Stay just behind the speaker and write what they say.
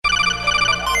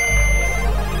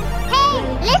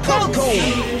Double kill.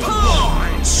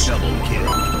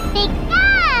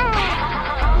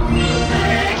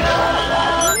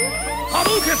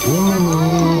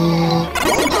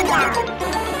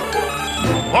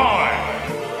 Five,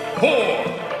 four,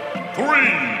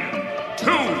 three,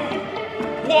 two,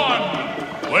 one.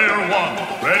 Player one,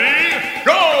 ready,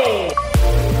 go!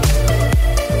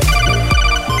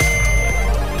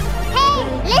 Hey,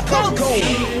 listen! Double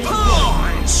kill.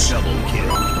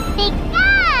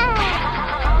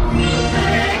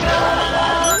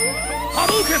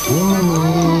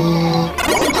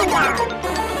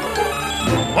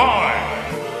 Five,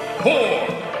 four,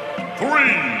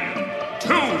 three,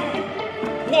 two,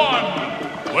 one.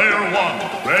 Player one,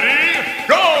 ready,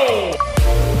 go!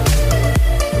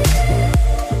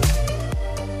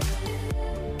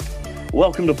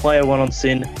 Welcome to Player One on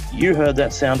Sin. You heard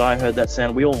that sound, I heard that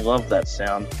sound. We all love that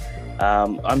sound.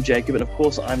 I'm Jacob, and of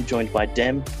course I'm joined by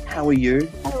Dem. How are you?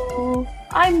 Hello.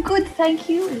 I'm good, thank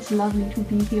you. It's lovely to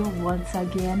be here once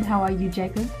again. How are you,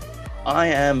 Jacob? I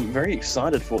am very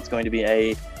excited for what's going to be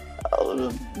a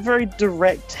very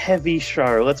direct, heavy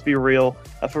show. Let's be real.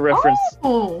 For reference,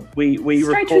 we straight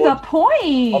record to the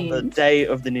point. on the day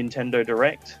of the Nintendo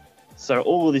Direct. So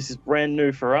all of this is brand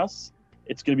new for us.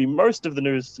 It's going to be most of the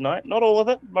news tonight. Not all of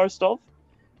it, most of.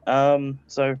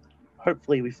 So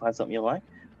hopefully we find something you like.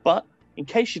 But in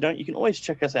case you don't, you can always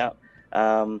check us out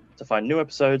to find new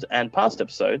episodes and past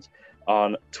episodes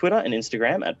on Twitter and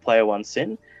Instagram at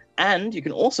Player1Sin. And you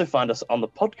can also find us on the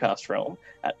podcast realm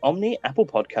at Omni, Apple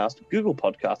Podcast, Google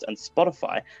Podcast, and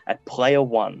Spotify at Player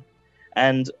One.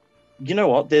 And you know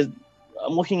what? I'm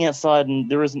looking outside and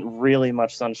there isn't really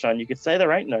much sunshine. You could say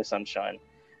there ain't no sunshine.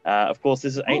 Of course,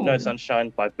 this is Ain't No Sunshine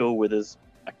by Bill Withers,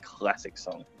 a classic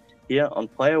song. Here on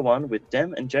Player One with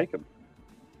Dem and Jacob.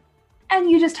 And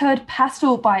you just heard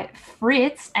Pastel by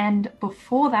Fritz, and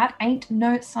before that, Ain't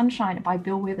No Sunshine by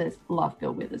Bill Withers. Love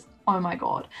Bill Withers. Oh my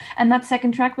god. And that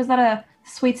second track, was that a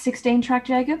Sweet 16 track,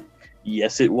 Jacob?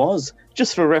 Yes, it was.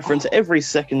 Just for reference, every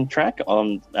second track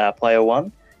on Player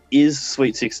One is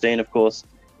Sweet 16, of course.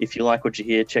 If you like what you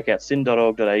hear, check out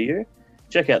sin.org.au.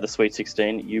 Check out the Sweet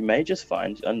 16. You may just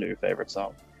find a new favourite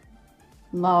song.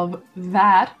 Love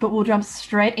that. But we'll jump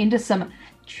straight into some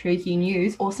cheeky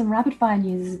news, or some rapid fire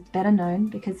news is better known,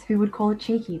 because who would call it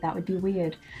cheeky? That would be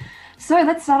weird. So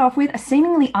let's start off with a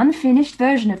seemingly unfinished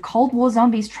version of Cold War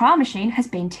Zombies Trial Machine has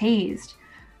been teased.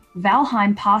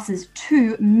 Valheim passes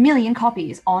 2 million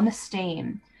copies on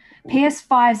Steam.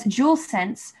 PS5's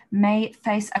DualSense may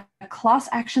face a class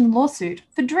action lawsuit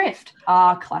for drift.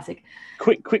 Ah, classic.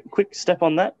 Quick step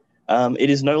on that. It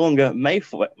is no longer may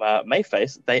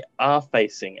face. They are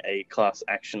facing a class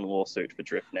action lawsuit for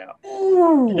drift now.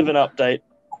 Ooh. Bit of an update.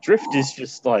 Drift is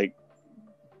just like,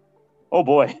 oh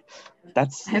boy,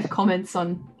 that's. I have comments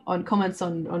on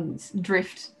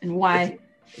drift and why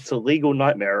it's a legal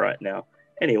nightmare right now.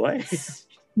 Anyway,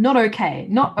 not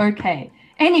okay.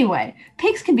 Anyway,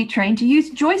 pigs can be trained to use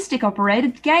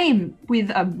joystick-operated game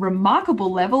with a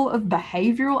remarkable level of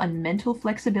behavioral and mental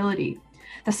flexibility.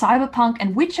 The Cyberpunk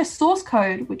and Witcher source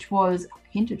code, which was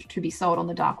hinted to be sold on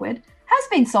the dark web, has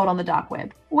been sold on the dark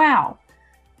web. Wow.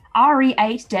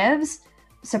 RE8 devs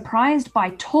surprised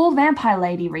by tall vampire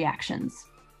lady reactions.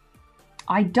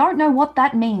 I don't know what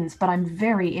that means, but I'm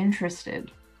very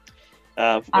interested.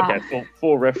 Okay,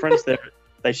 for reference,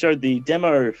 they showed the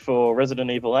demo for Resident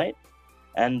Evil 8,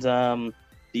 and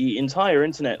the entire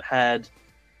internet had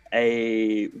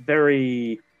a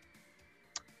very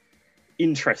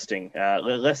interesting,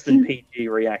 less than PG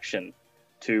reaction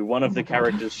to one of the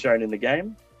characters shown in the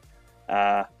game.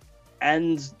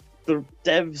 And the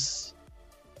devs,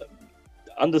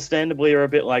 understandably, are a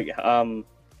bit like,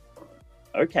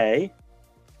 okay,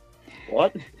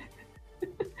 what?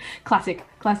 Classic.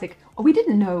 Oh, we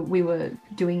didn't know we were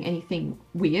doing anything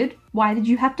weird. Why did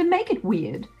you have to make it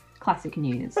weird? Classic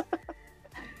news.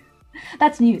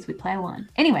 That's news with Player One.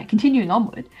 Anyway, continuing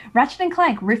onward. Ratchet &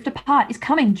 Clank Rift Apart is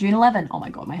coming June 11. Oh my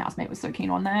god, my housemate was so keen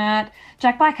on that.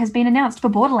 Jack Black has been announced for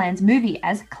Borderlands movie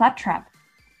as Claptrap.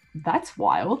 That's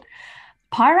wild.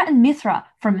 Pyra and Mithra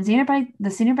from Xenoblade, the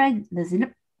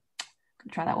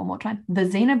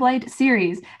Xenoblade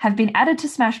series have been added to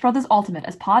Smash Bros. Ultimate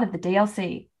as part of the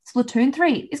DLC. Splatoon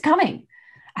 3 is coming.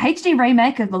 A HD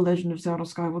remake of The Legend of Zelda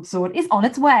Skyward Sword is on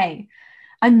its way.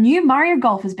 A new Mario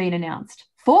Golf has been announced.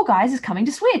 Fall Guys is coming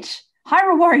to Switch.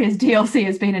 Hyrule Warriors DLC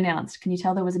has been announced. Can you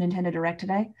tell there was a Nintendo Direct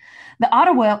today? The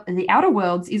Outer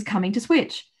Worlds is coming to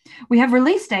Switch. We have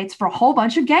release dates for a whole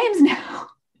bunch of games now.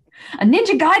 A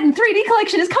Ninja Gaiden 3D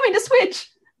collection is coming to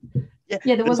Switch.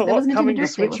 Yeah, there was Nintendo coming to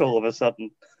Direct Switch all of a sudden.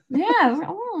 Yeah, I was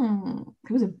like,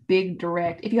 it was a big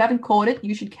direct. If you haven't caught it,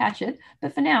 you should catch it.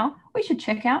 But for now, we should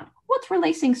check out what's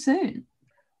releasing soon.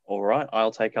 All right,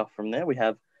 I'll take up from there. We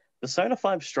have Persona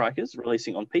 5 Strikers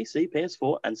releasing on PC,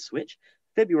 PS4, and Switch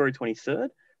February 23rd.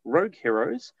 Rogue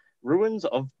Heroes, Ruins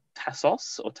of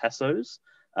Tassos,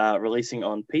 releasing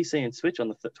on PC and Switch on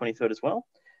the 23rd as well.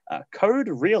 Code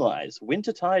Realize,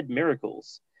 Wintertide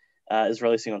Miracles is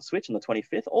releasing on Switch on the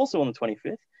 25th. Also on the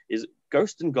 25th is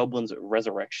Ghost and Goblins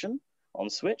Resurrection on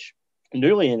Switch.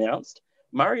 Newly announced,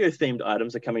 Mario-themed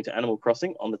items are coming to Animal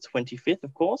Crossing on the 25th,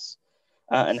 of course.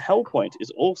 And Hellpoint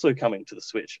is also coming to the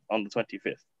Switch on the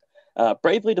 25th.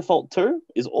 Bravely Default 2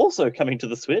 is also coming to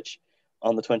the Switch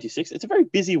on the 26th. It's a very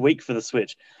busy week for the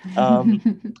Switch.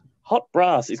 Hot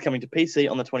Brass is coming to PC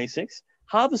on the 26th.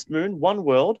 Harvest Moon One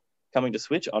World coming to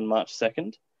Switch on March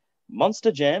 2nd.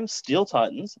 Monster Jam Steel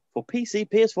Titans for PC,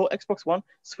 PS4, Xbox One,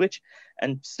 Switch,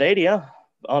 and Stadia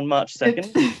on March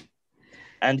 2nd.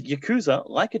 And Yakuza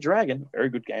Like a Dragon, very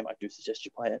good game, I do suggest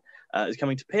you play it, is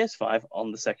coming to PS5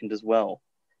 on the 2nd as well.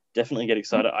 Definitely get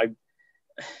excited. I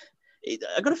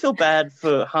got to feel bad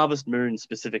for Harvest Moon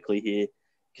specifically here,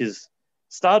 because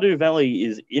Stardew Valley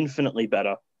is infinitely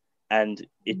better, and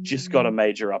it just got a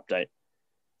major update.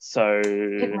 So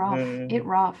It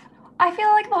rough. I feel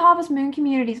like the Harvest Moon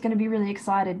community is going to be really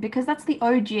excited because that's the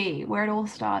OG where it all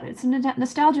started. It's a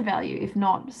nostalgia value, if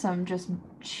not some just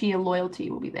sheer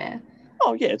loyalty will be there.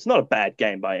 Oh yeah, it's not a bad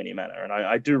game by any manner, and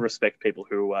I do respect people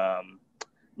who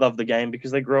love the game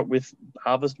because they grew up with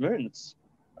Harvest Moon. It's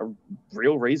a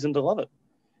real reason to love it.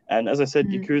 And as I said,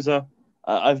 Yakuza,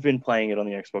 I've been playing it on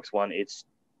the Xbox One. It's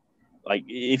like,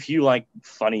 if you like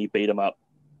funny beat 'em up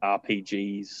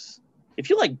RPGs, if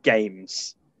you like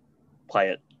games, play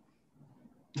it.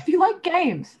 If you like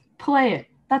games, play it.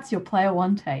 That's your player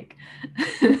one take.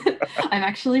 I'm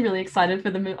actually really excited for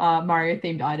the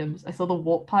Mario-themed items. I saw the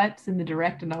warp pipes in the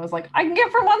direct, and I was like, I can get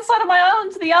from one side of my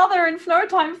island to the other in no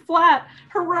time flat.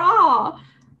 Hurrah!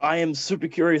 I am super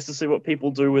curious to see what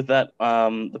people do with that.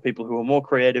 The people who are more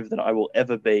creative than I will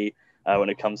ever be when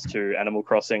it comes to Animal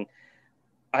Crossing.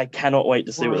 I cannot wait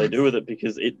to see what they do with it,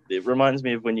 because it reminds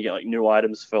me of when you get like new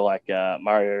items for like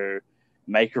Mario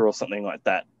Maker or something like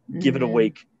that. Give it a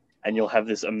week and you'll have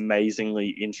this amazingly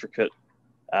intricate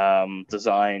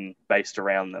design based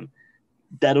around them.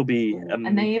 That'll be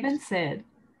and they even said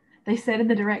in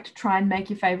the direct, try and make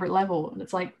your favorite level, and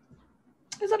it's like,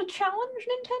 is that a challenge,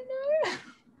 Nintendo?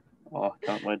 Oh, I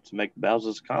can't wait to make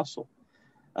Bowser's Castle.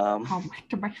 I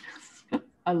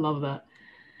love that.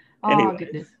 Oh, anyway,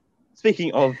 goodness.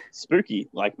 Speaking of spooky,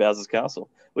 like Bowser's Castle,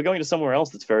 we're going to somewhere else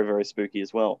that's very, very spooky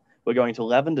as well. We're going to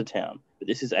Lavender Town, but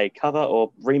this is a cover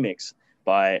or remix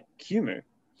by Kumu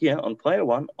here on Player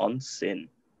One on Sin.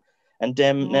 And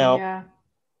Dem,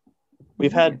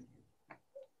 we've had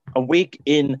a week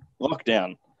in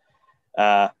lockdown.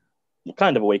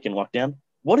 Kind of a week in lockdown.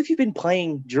 What have you been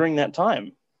playing during that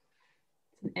time?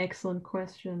 An excellent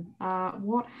question.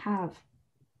 What have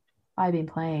I been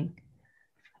playing?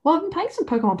 Well, I've been playing some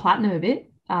Pokemon Platinum a bit.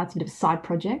 It's a bit of a side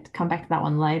project. Come back to that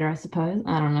one later, I suppose.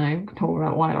 I don't know. Talk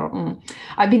about why.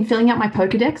 I've been filling out my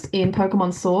Pokedex in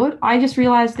Pokemon Sword. I just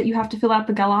realized that you have to fill out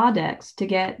the Galar Dex to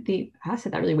get the... I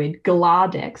said that really weird. Galar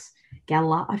Dex.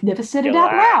 Galar. I've never said it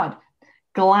out loud.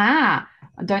 Galar.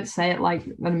 I don't say it like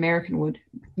an American would.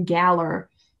 Galar.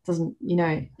 Doesn't,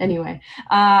 anyway.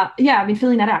 I've been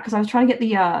filling that out because I was trying to get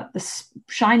the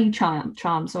shiny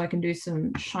charm so I can do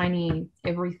some shiny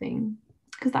everything,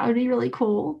 because that would be really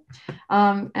cool.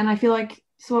 And I feel like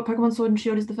Pokemon Sword and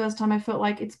Shield is the first time I felt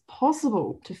like it's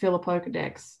possible to fill a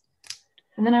Pokedex.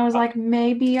 And then I was like,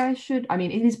 maybe I should. I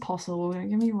mean, it is possible, don't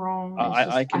get me wrong.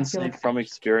 I can say from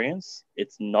experience,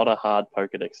 it's not a hard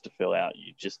Pokedex to fill out.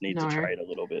 You just need to trade a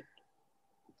little bit.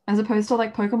 As opposed to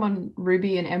like Pokemon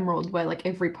Ruby and Emerald, where like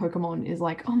every Pokemon is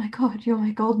like, oh my god, you're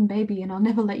my golden baby and I'll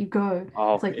never let you go.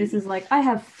 Oh, it's like, this is like, I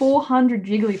have 400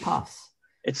 Jigglypuffs.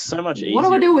 It's so much easier. What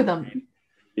do I do with them?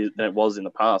 Than it was in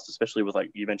the past, especially with, like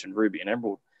you mentioned, Ruby and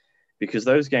Emerald, because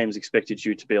those games expected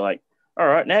you to be like, all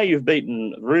right, now you've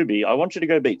beaten Ruby, I want you to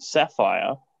go beat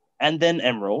Sapphire, and then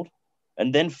Emerald,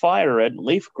 and then Fire Red,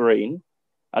 Leaf Green,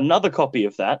 another copy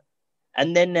of that,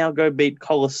 and then now go beat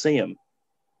Colosseum.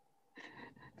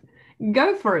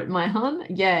 Go for it, my hun.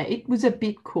 Yeah, it was a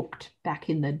bit cooked back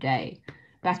in the day,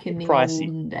 back in the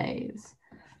olden days.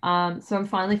 So I'm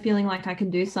finally feeling like I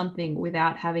can do something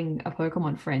without having a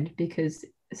Pokemon friend, because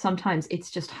sometimes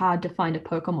it's just hard to find a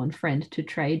Pokemon friend to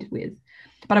trade with.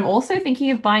 But I'm also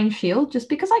thinking of buying Shield just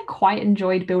because I quite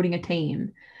enjoyed building a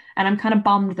team. And I'm kind of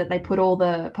bummed that they put all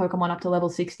the Pokemon up to level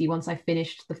 60 once I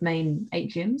finished the main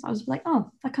 8 gyms. I was like, oh,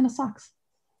 that kind of sucks.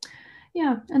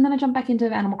 Yeah, and then I jumped back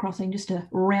into Animal Crossing just to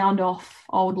round off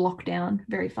old lockdown.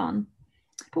 Very fun.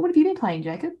 But what have you been playing,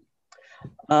 Jacob?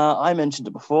 I mentioned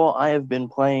it before. I have been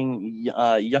playing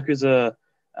Yakuza,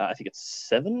 I think it's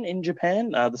 7 in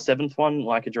Japan, the seventh one,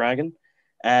 Like a Dragon.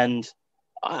 And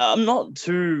I'm not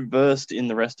too versed in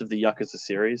the rest of the Yakuza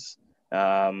series.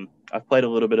 I've played a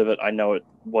little bit of it. I know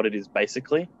what it is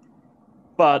basically.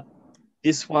 But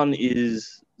this one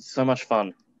is so much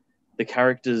fun. The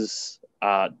characters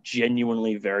are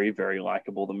genuinely very, very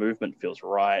likable. The movement feels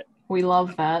right. We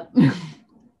love that.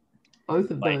 Both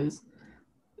of Like, those.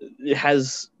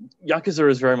 Yakuza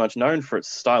is very much known for its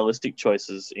stylistic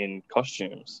choices in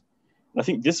costumes. And I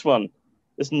think this one,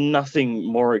 there's nothing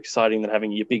more exciting than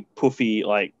having your big puffy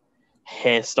like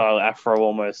hairstyle afro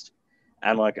almost,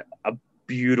 and like a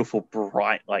beautiful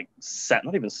bright like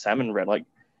not even salmon red, like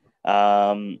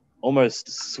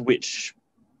almost Switch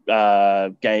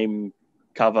game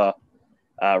cover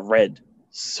red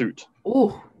suit.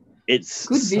 Oh, It's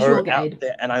good so visual out guide.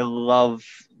 there, and I love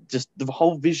just the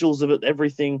whole visuals of it,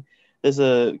 everything. There's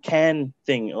a can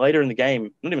thing later in the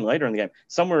game, not even later in the game,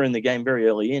 somewhere in the game, very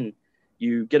early in,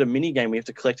 you get a mini game where you have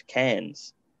to collect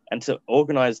cans. And to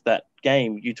organize that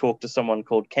game, you talk to someone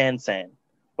called Kansan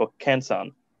or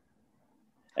Kansan.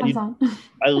 And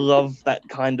I love that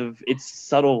kind of, it's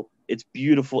subtle, it's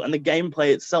beautiful, and the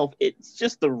gameplay itself, it's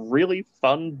just a really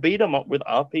fun beat 'em up with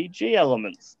RPG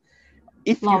elements.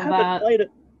 If you haven't played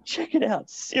it, check it out.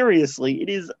 Seriously, it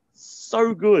is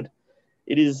so good.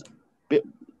 It is.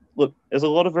 Look, there's a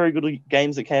lot of very good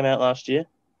games that came out last year.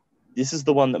 This is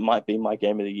the one that might be my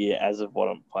game of the year as of what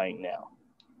I'm playing now.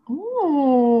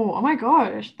 Oh my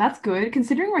gosh, that's good.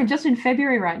 Considering we're just in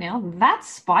February right now, that's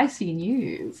spicy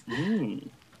news.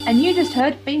 And you just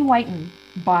heard Been Waitin'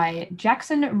 by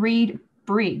Jackson Reed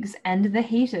Briggs and the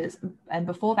Heaters. And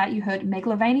before that, you heard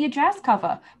Megalovania Jazz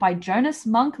Cover by Jonas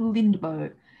Monk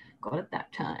Lindbo. Got it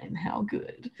that time. How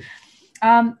good.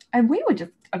 And we were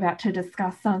just about to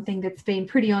discuss something that's been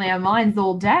pretty on our minds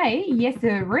all day. Yes,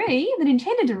 sirree. The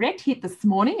Nintendo Direct hit this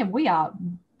morning, and we are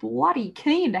bloody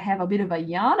keen to have a bit of a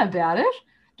yarn about it.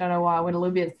 Don't know why I went a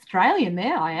little bit Australian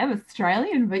there. I am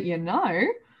Australian, but you know.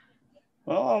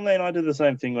 Well, I mean, I do the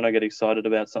same thing when I get excited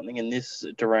about something, and this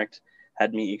Direct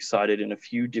had me excited in a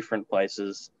few different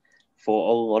places for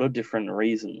a lot of different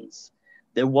reasons.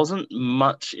 There wasn't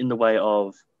much in the way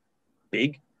of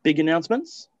big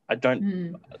announcements, I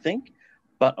don't think,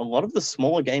 but a lot of the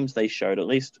smaller games they showed, at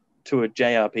least to a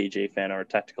JRPG fan or a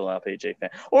tactical RPG fan,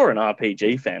 or an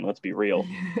RPG fan, let's be real,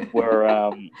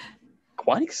 were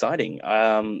quite exciting.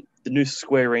 The new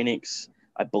Square Enix,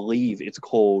 I believe it's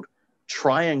called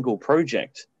Triangle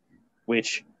Project,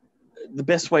 which the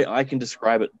best way I can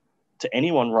describe it to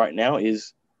anyone right now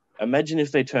is, imagine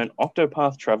if they turned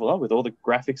Octopath Traveler with all the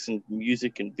graphics and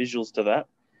music and visuals to that,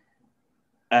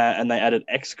 and they added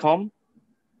XCOM,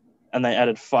 and they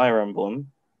added Fire Emblem,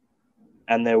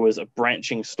 and there was a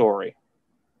branching story.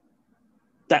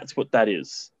 That's what that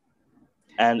is.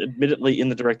 And admittedly, in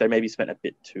the Direct, they maybe spent a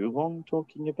bit too long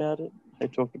talking about it. They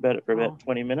talked about it for about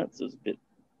 20 minutes. It was a bit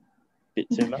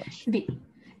too much.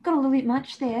 Got a little bit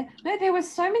much there. No, there were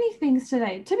so many things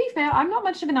today. To be fair, I'm not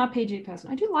much of an RPG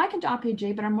person. I do like an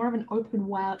RPG, but I'm more of an open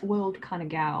world kind of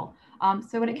gal.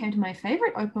 So when it came to my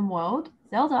favorite open world,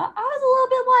 Zelda, I was a little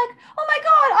bit like, oh my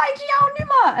god, Eiji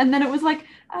Aonuma! And then it was like,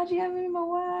 Eiji Aonuma,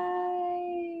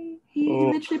 why? He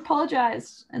literally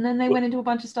apologized. And then they went into a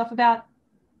bunch of stuff about,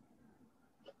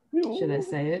 should I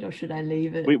say it or should I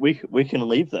leave it? We can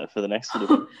leave that for the next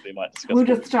little bit. We might discuss. We'll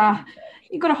just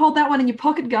you've got to hold that one in your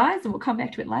pocket, guys, and we'll come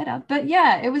back to it later. But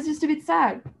yeah, it was just a bit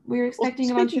sad. We were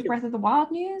expecting a bunch of Breath of the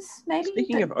Wild news, maybe.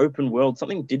 Speaking of open world,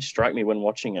 something did strike me when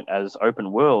watching it as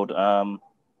open world.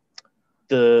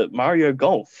 The Mario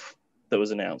Golf that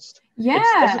was announced.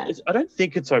 Yeah. I don't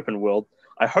think it's open world.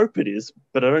 I hope it is,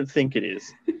 but I don't think it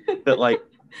is. But like,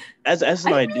 as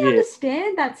an I idea, didn't really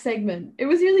understand that segment. It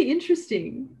was really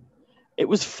interesting. It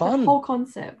was fun. The whole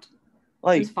concept.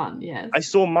 Like, it was fun, yeah. I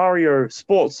saw Mario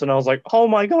Sports and I was like, oh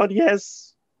my god,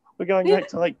 yes. We're going back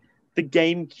to like the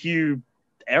GameCube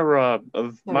era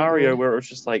of Mario where it was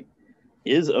just like,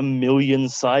 here's a million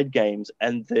side games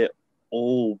and they're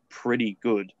all pretty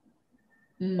good.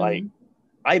 Like,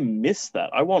 I miss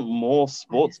that. I want more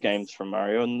sports games from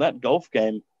Mario, and that golf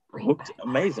game looked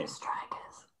amazing.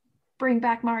 Bring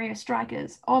back Mario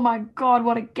Strikers. Oh my god,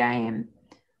 what a game.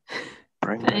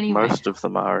 Bring back most of the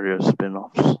Mario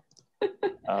spin-offs.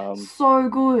 So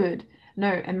good. No,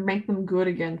 and make them good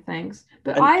again, thanks.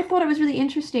 But I thought it was really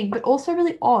interesting, but also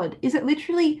really odd. Is it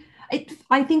literally...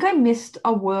 I think I missed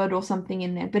a word or something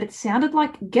in there, but it sounded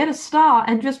like get a star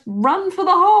and just run for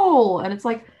the hole. And it's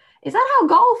like, is that how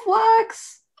golf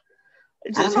works?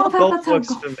 It's I don't just know how if golf that's how works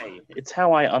golf- for me. It's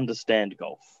how I understand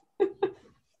golf. It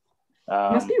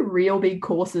must be real big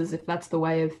courses if that's the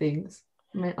way of things.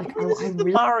 I mean, like, this I is the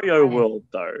really Mario play. world,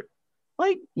 though.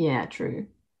 Like, Yeah, true.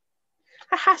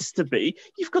 it has to be.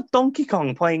 You've got Donkey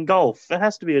Kong playing golf. There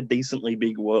has to be a decently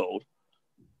big world.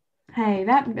 Hey,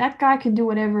 that guy can do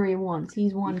whatever he wants.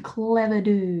 He's one clever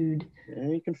dude. Yeah,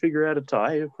 you can figure out a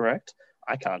tie, you're correct.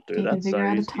 I can't do He that, can figure so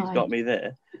out a he's tie. got me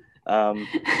there.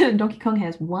 Donkey Kong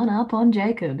has one up on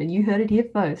Jacob, and you heard it here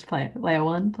first. Player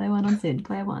one on Sin.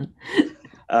 Player one.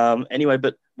 Anyway,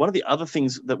 but one of the other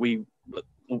things that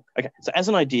okay, so as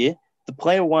an idea, the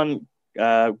player one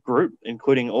group,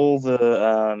 including all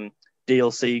the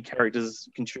DLC characters,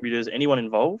 contributors, anyone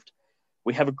involved,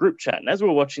 we have a group chat. And as we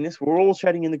were watching this, we were all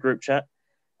chatting in the group chat,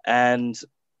 and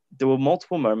there were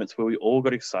multiple moments where we all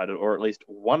got excited, or at least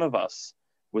one of us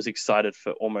was excited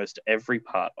for almost every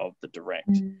part of the direct.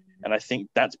 And I think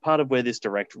that's part of where this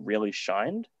direct really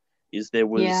shined, is there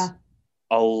was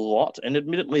a lot, and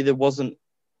admittedly there wasn't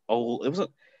a lot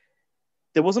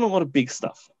of big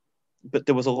stuff, but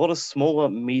there was a lot of smaller,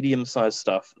 medium-sized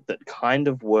stuff that kind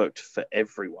of worked for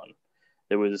everyone.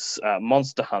 There was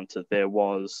Monster Hunter, there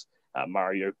was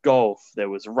Mario Golf, there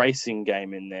was a racing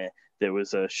game in there, there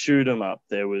was a shoot 'em up,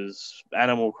 there was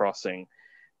Animal Crossing.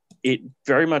 It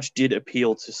very much did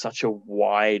appeal to such a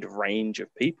wide range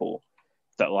of people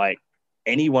that like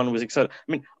anyone was excited.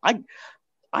 I mean,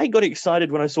 I got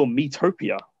excited when I saw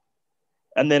Miitopia,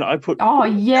 and then I put, Oh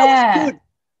that was yeah. good.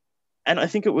 And I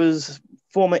think it was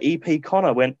former EP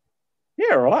Connor went,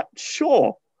 yeah, all right,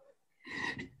 sure.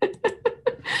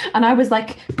 And I was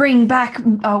like, bring back,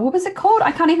 what was it called?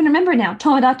 I can't even remember now.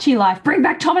 Tomodachi Life. Bring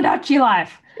back Tomodachi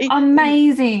Life.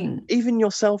 Amazing. Even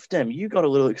yourself, Dem, you got a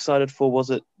little excited for, was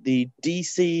it the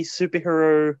DC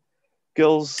superhero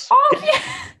girls? Oh, yeah.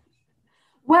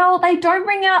 Well, they don't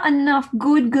bring out enough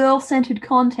good girl-centered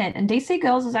content, and DC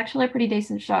Girls is actually a pretty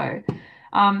decent show.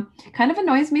 Kind of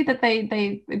annoys me that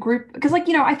they group, because like,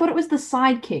 you know, I thought it was the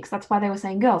sidekicks. That's why they were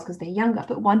saying girls, because they're younger.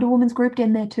 But Wonder Woman's grouped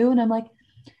in there too, and I'm like,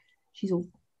 she's all,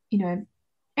 you know.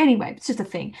 Anyway, it's just a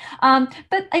thing.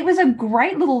 But it was a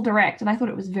great little direct, and I thought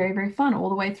it was very, very fun all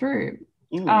the way through.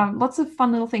 Lots of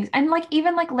fun little things, and like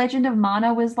even like Legend of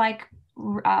Mana was like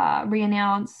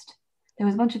re-announced. There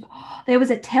was a bunch of. There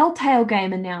was a Telltale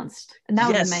game announced, and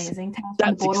that was amazing. Tales from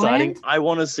That's exciting. I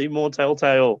want to see more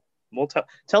Telltale.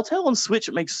 Telltale on Switch.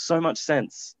 It makes so much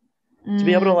sense to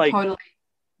be able to like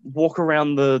walk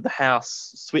around the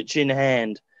house, Switch in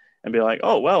hand, and be like,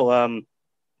 oh well,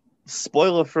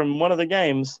 spoiler from one of the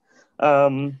games.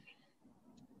 Like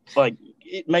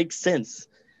it makes sense.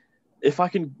 If I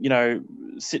can, you know,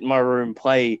 sit in my room,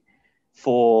 play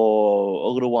for a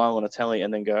little while on a telly,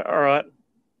 and then go, all right,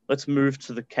 let's move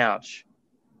to the couch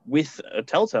with a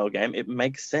Telltale game, it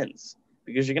makes sense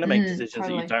because you're going to make decisions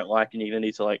that you don't like, and you're going to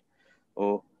need to like,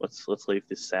 oh, let's leave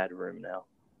this sad room now.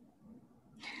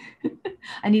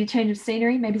 I need a change of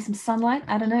scenery, maybe some sunlight.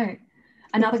 I don't know.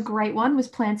 Another great one was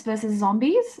Plants vs.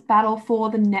 Zombies: Battle for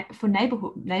the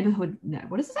Neighborhood. No,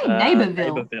 what does it say?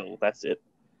 Neighborville. Neighborville. That's it.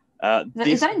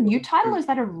 Is that a new title, or is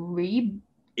that a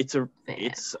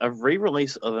It's a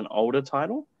re-release of an older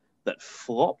title that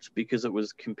flopped because it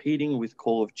was competing with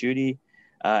Call of Duty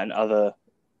and other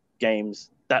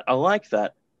games that are like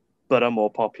that, but are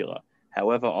more popular.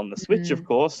 However, on the Switch, of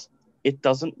course, it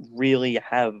doesn't really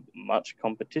have much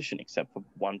competition except for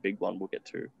one big one we'll get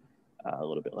to a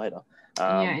little bit later.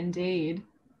 Yeah, indeed.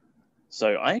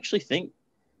 So I actually think,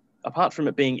 apart from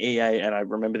it being EA, and I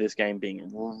remember this game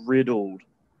being riddled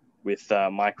with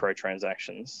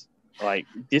microtransactions, like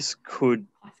this could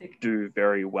do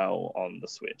very well on the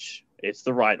Switch. It's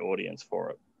the right audience for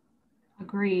it.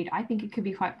 Agreed. I think it could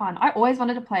be quite fun. I always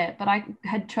wanted to play it, but I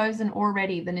had chosen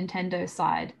already the Nintendo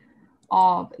side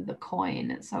of the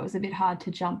coin, so it was a bit hard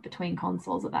to jump between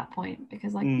consoles at that point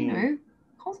because, like, you know,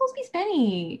 consoles be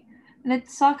spenny, and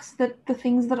it sucks that the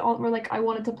things that were like I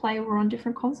wanted to play were on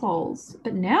different consoles.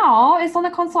 But now it's on the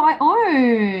console I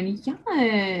own.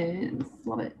 Yes,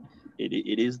 love it.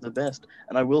 It is the best.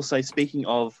 And I will say, speaking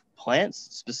of plants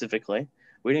specifically,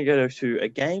 we're going to go to a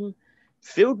game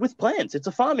filled with plants. It's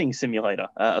a farming simulator,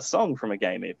 a song from a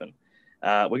game even.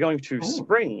 We're going to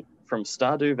Spring from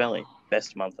Stardew Valley.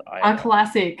 Best month I ever. A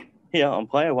classic. Here on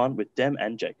Player One with Dem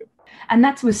and Jacob. And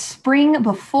that was Spring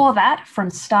before that from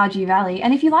Stardew Valley.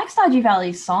 And if you like Stardew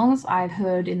Valley songs, I've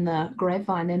heard in the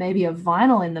grapevine there may be a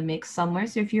vinyl in the mix somewhere.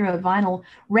 So if you're a vinyl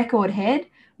record head,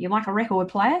 you like a record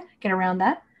player, get around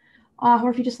that. Or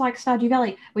if you just like Stardew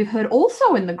Valley. We've heard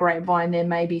also in the grapevine there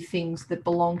may be things that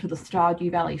belong to the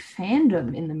Stardew Valley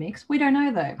fandom in the mix. We don't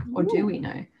know though. Or do we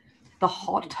know? The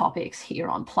hot topics here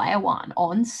on Player One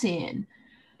on Sin.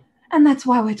 And that's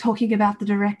why we're talking about the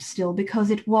direct still, because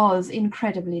it was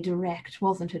incredibly direct,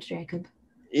 wasn't it, Jacob?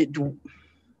 It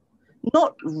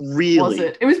not really. Was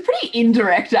it? It was pretty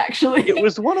indirect, actually. It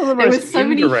was one of the There most were so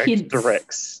many indirect hints.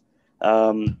 directs.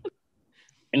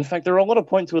 In fact, there are a lot of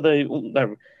points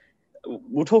where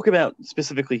we'll talk about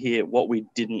specifically here what we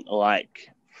didn't like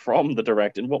from the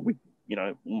direct and what we,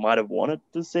 might have wanted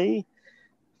to see.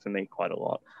 For me, quite a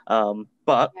lot.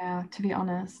 But yeah, to be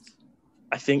honest,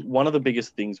 I think one of the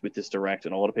biggest things with this direct,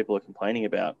 and a lot of people are complaining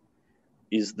about,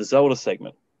 is the Zelda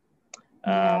segment.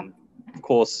 Yeah. Of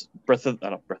course, Breath of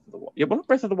the Wild. Yeah, well,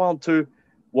 Breath of the Wild 2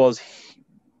 was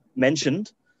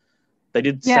mentioned. They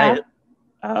did say it.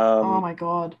 Oh my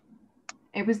god.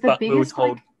 It was the but biggest, we were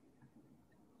told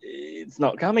it's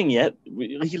not coming yet.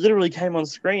 He literally came on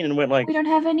screen and went like, we don't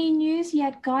have any news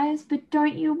yet, guys, but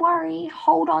don't you worry.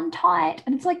 Hold on tight.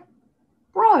 And it's like,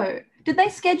 bro, did they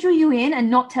schedule you in and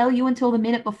not tell you until the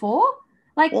minute before?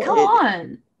 Like, Well, come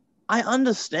on. I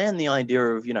understand the idea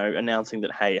of, announcing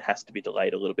that, hey, it has to be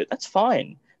delayed a little bit. That's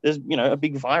fine. There's, a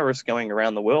big virus going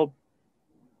around the world.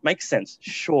 Makes sense.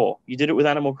 Sure. You did it with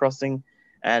Animal Crossing,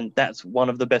 and that's one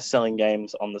of the best-selling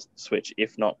games on the Switch,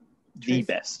 if not the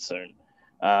best soon.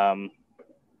 Do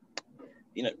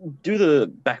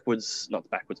the backwards, not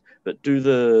backwards, but do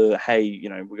the, hey,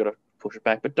 we got to push it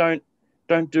back, but don't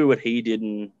do what he did.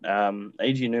 And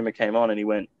Eiji Numa came on and he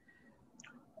went,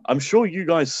 I'm sure you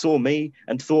guys saw me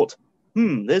and thought,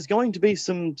 there's going to be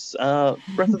some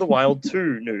Breath of the Wild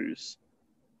 2 news.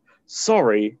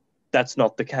 Sorry, that's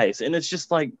not the case. And it's just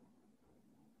like...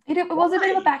 It was a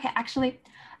bit of a back... Actually,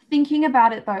 thinking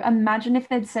about it, though, imagine if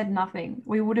they'd said nothing.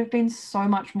 We would have been so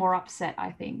much more upset,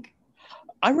 I think.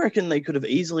 I reckon they could have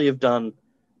easily have done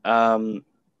him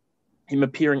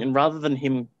appearing, and rather than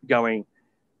him going...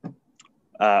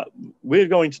 we're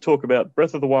going to talk about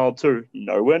Breath of the Wild 2.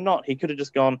 No, we're not. He could have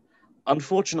just gone,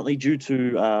 unfortunately, due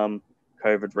to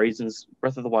COVID reasons,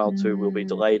 Breath of the Wild 2 will be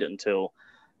delayed until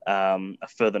a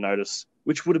further notice,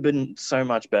 which would have been so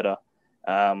much better.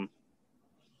 And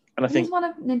I think it's one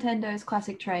of Nintendo's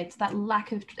classic traits, that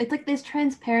lack of... It's like there's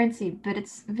transparency, but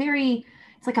it's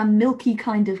like a milky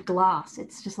kind of glass.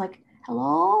 It's just like,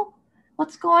 hello?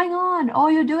 What's going on? Oh,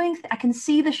 you're doing... I can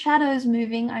see the shadows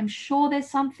moving. I'm sure there's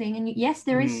something. And yes,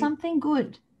 there is something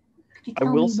good. Could you tell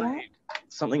I will me say more?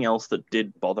 something else that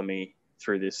did bother me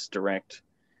through this direct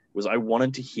was I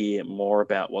wanted to hear more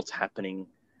about what's happening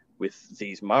with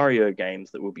these Mario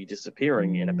games that will be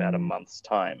disappearing in about a month's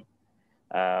time.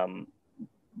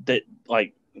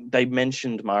 They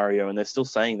mentioned Mario, and they're still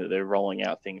saying that they're rolling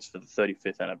out things for the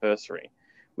 35th anniversary,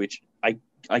 which I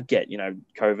get,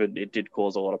 COVID, it did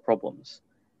cause a lot of problems.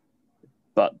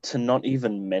 But to not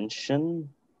even mention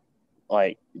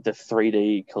like the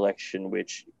 3D collection,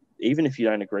 which even if you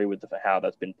don't agree with how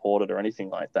that's been ported or anything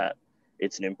like that,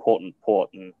 it's an important port,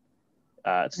 and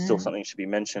it's still something that should be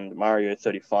mentioned. Mario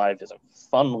 35 is a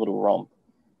fun little romp.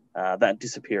 That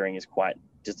disappearing is quite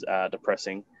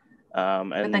depressing.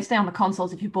 But they stay on the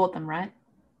consoles if you bought them, right?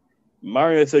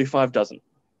 Mario 35 doesn't.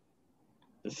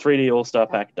 The 3D All-Star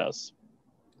Pack does.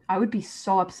 I would be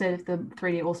so upset if the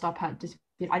 3D All-Star Pack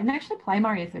disappeared. I didn't actually play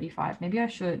Mario 35. Maybe I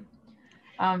should.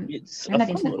 It's I haven't had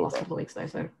internet for the last couple of weeks, though,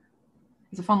 so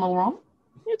it's a fun little ROM.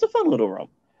 It's a fun little ROM.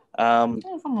 Yeah,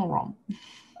 fun little ROM.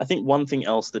 I think one thing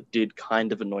else that did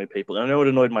kind of annoy people, and I know it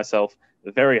annoyed myself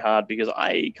very hard because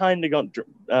I kind of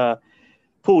got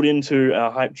pulled into a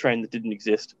hype train that didn't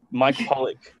exist. Mike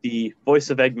Pollock, the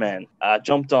voice of Eggman,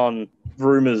 jumped on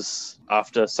rumors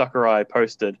after Sakurai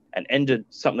posted and ended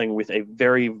something with a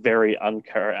very, very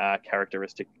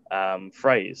uncharacteristic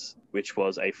phrase, which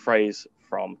was a phrase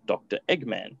from Dr.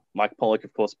 Eggman. Mike Pollock,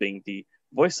 of course, being the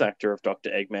voice actor of Dr.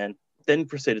 Eggman, then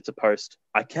proceeded to post,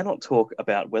 I cannot talk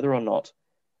about whether or not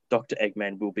Dr.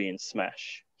 Eggman will be in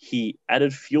Smash. He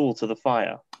added fuel to the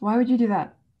fire. Why would you do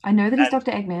that? I know that he's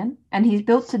Dr. Eggman, and he's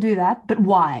built to do that, but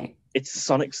why? It's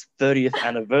Sonic's 30th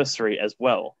anniversary as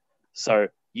well. So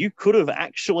you could have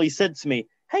actually said to me,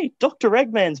 hey, Dr.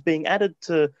 Eggman's being added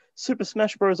to Super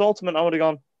Smash Bros. Ultimate. I would have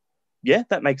gone, yeah,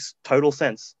 that makes total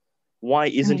sense. Why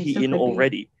isn't he in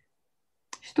already?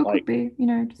 Still could be,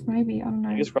 just maybe, I don't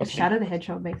know. If Shadow the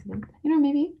Hedgehog makes it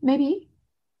in. Maybe.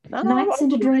 Nights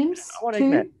into Dreams. I want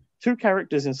Eggman. 2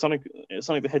 characters in Sonic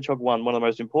the Hedgehog 1, one of the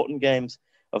most important games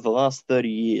of the last 30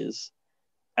 years,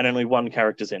 and only 1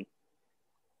 character's in.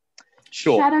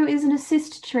 Sure. Shadow is an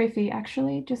assist trophy,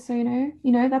 actually, just so you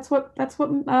know. That's what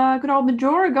good old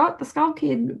Majora got, the Skull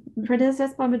Kid,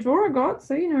 predecessor by Majora got,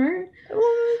 so Well,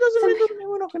 it doesn't mean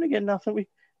we're not going to get nothing.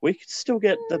 We could still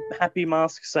get the Happy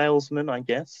Mask Salesman, I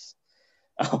guess.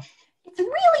 It's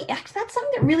really, that's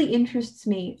something that really interests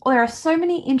me. There are so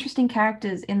many interesting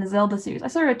characters in the Zelda series. I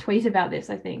saw a tweet about this,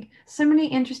 I think. So many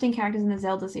interesting characters in the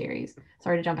Zelda series.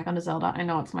 Sorry to jump back onto Zelda. I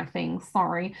know it's my thing.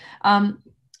 Sorry.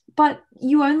 But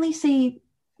you only see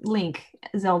Link,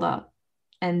 Zelda,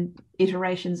 and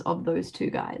iterations of those two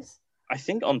guys. I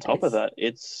think on top of that,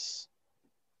 it's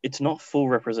not full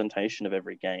representation of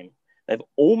every game. They've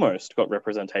almost got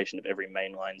representation of every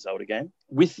mainline Zelda game,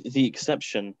 with the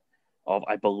exception of,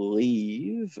 I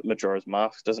believe, Majora's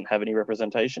Mask doesn't have any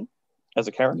representation as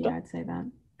a character. Yeah, I'd say that.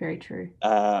 Very true.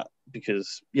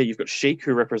 Because, you've got Sheik,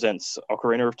 who represents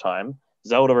Ocarina of Time.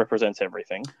 Zelda represents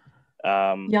everything.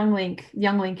 Young Link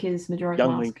is Majora's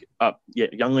Mask.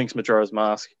 Young Link's Majora's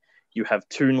Mask. You have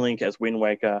Toon Link as Wind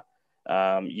Waker.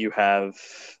 You have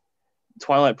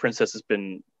Twilight Princess has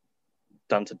been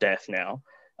done to death now.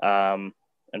 And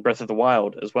Breath of the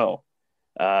Wild as well.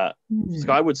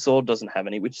 Skyward Sword doesn't have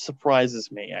any, which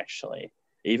surprises me, actually.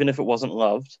 Even if it wasn't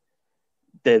loved,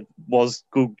 there was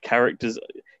good characters.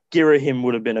 Girahim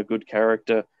would have been a good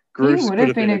character. Groose would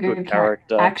have been a good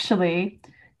character. Actually,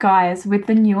 guys, with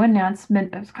the new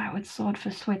announcement of Skyward Sword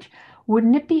for Switch,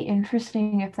 wouldn't it be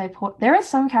interesting if they put... There are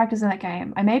some characters in that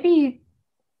game. I may be,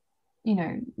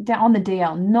 down on the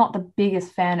DL, not the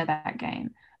biggest fan of that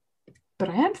game. But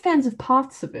I am fans of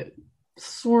parts of it.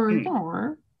 So,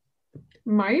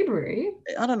 maybe.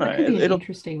 I don't know. That could be an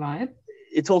interesting vibe.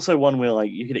 It's also one where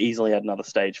you could easily add another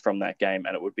stage from that game,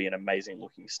 and it would be an amazing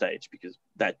looking stage because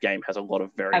that game has a lot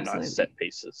of very nice set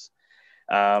pieces.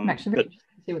 I'm actually very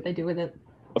interested to see what they do with it.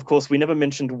 Of course, we never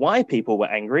mentioned why people were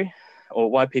angry or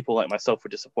why people like myself were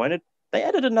disappointed. They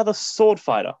added another sword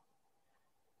fighter.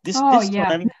 This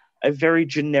time, a very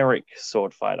generic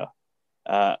sword fighter.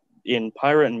 In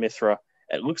Pyra and Mythra,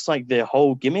 it looks like their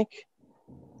whole gimmick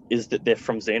is that they're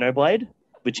from Xenoblade,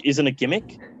 which isn't a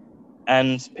gimmick.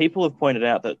 And people have pointed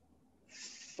out that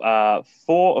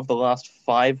 4 of the last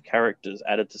 5 characters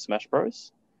added to Smash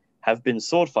Bros. Have been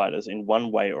sword fighters in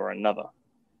one way or another.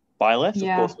 Byleth,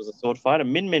 of course, was a sword fighter.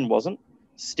 Min Min wasn't.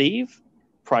 Steve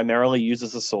primarily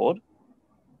uses a sword.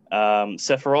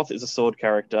 Sephiroth is a sword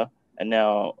character. And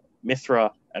now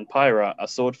Mythra and Pyra are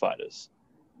sword fighters.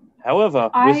 However,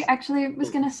 I actually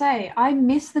was going to say, I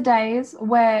miss the days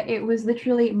where it was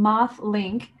literally Marth,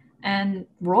 Link, and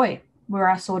Roy were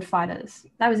our sword fighters.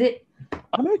 That was it.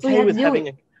 I'm okay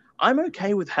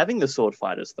with having the sword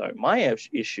fighters, though. My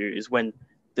issue is when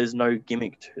there's no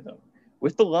gimmick to them.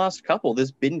 With the last couple,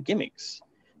 there's been gimmicks.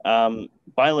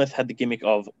 Byleth had the gimmick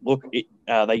of,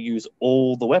 they use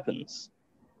all the weapons.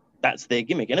 That's their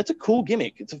gimmick, and it's a cool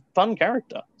gimmick. It's a fun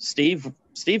character. Steve's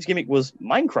gimmick was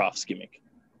Minecraft's gimmick.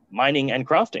 Mining and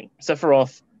crafting.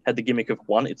 Sephiroth had the gimmick of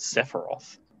 1, it's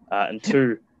Sephiroth, and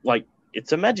 2,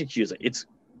 it's a magic user. It's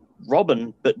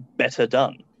Robin, but better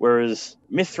done. Whereas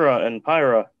Mythra and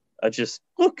Pyra are just,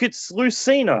 look, it's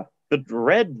Lucina, but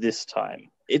red this time.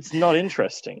 It's not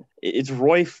interesting. It's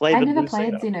Roy flavored. I never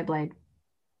Lucina. played Xenoblade.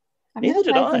 Neither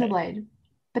did I. Xenoblade,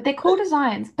 but they're cool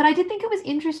designs. But I did think it was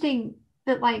interesting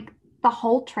that the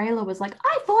whole trailer was like,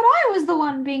 I thought I was the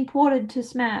one being ported to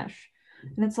Smash.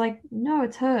 And it's like, no,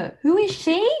 it's her. Who is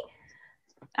she?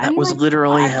 That was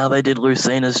literally how they did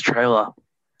Lucina's trailer.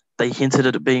 They hinted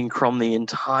at it being Chrom the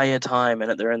entire time,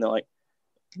 and at their end, they're like,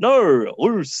 no,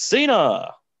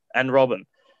 Lucina! And Robin.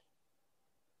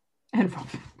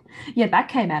 Yeah, that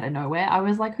came out of nowhere. I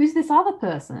was like, who's this other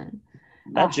person?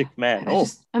 Magic Man.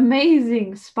 Just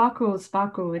amazing. Sparkle.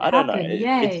 It I don't happened. know.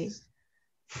 Yay.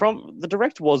 The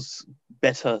direct was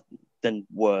better than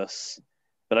worse.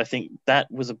 But I think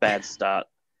that was a bad start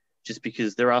just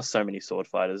because there are so many sword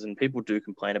fighters and people do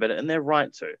complain about it, and they're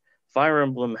right to. Fire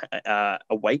Emblem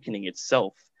Awakening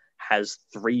itself has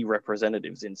 3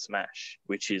 representatives in Smash,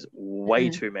 which is way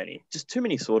too many. Just too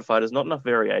many sword fighters, not enough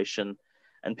variation,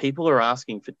 and people are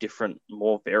asking for different,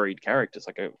 more varied characters.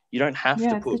 You don't have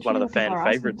to put one of the fan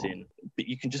favorites in, but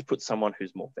you can just put someone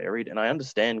who's more varied. And I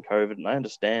understand COVID and I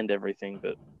understand everything,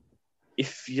 but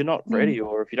if you're not ready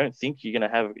or if you don't think you're going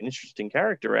to have an interesting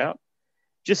character out,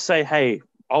 just say, hey,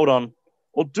 hold on,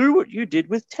 or do what you did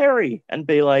with Terry and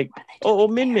be like, or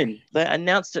Min Min. They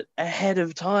announced it ahead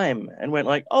of time and went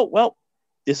like, oh, well,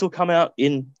 this will come out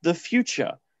in the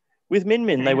future. With Min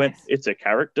Min, they went, it's a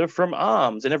character from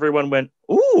ARMS. And everyone went,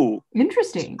 ooh,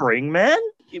 interesting. Spring Man?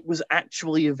 It was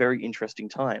actually a very interesting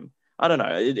time. I don't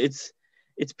know. It's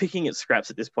picking at scraps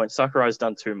at this point. Sakurai's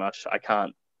done too much. I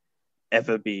can't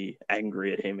ever be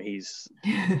angry at him. He's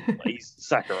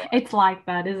Sakurai. It's like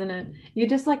that, isn't it? You're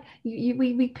just like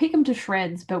we pick them to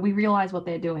shreds, but we realize what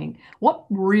they're doing. What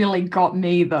really got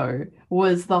me though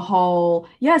was the whole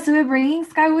so we're bringing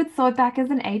Skyward Sword back as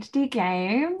an HD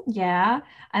game,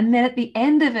 and then at the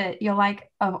end of it, you're like,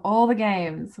 of all the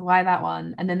games, why that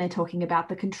one? And then they're talking about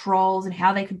the controls and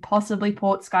how they could possibly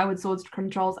port Skyward Sword's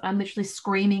controls. I'm literally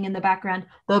screaming in the background,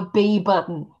 the B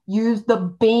button. Use the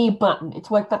B button.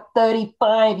 It's worked for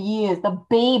 35 years. The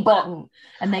B button.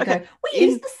 And they go, we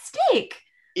use the stick.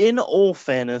 In all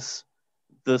fairness,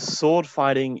 the sword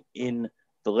fighting in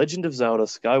The Legend of Zelda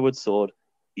Skyward Sword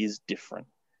is different.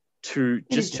 To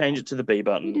just change it to the B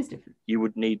button, you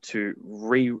would need to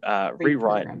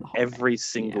rewrite every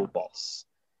single boss,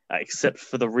 except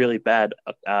for the really bad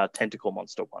tentacle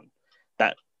monster one.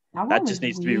 That just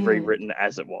needs to be rewritten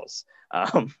as it was.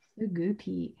 So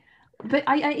goopy. But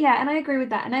I agree with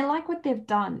that, and I like what they've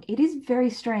done. It is very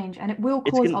strange, and it will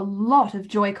cause a lot of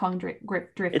Joy-Con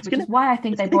drift, which is why I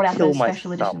think they brought out those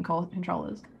special edition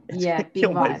controllers. It's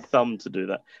kill my thumb to do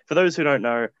that. For those who don't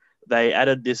know, they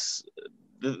added this.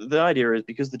 The idea is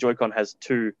because the Joy-Con has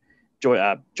two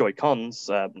Joy-Cons,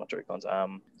 not Joy-Cons,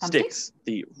 sticks.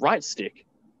 The right stick,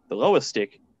 the lower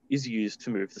stick, is used to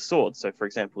move the sword. So, for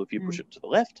example, if you push it to the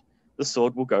left, the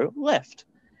sword will go left.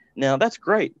 Now, that's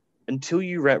great until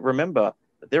you remember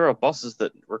that there are bosses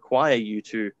that require you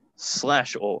to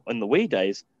slash, or in the Wii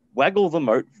days, waggle the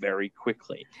moat very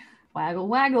quickly. Waggle,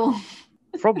 waggle.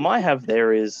 The problem I have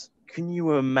there is, can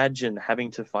you imagine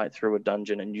having to fight through a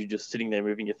dungeon and you just sitting there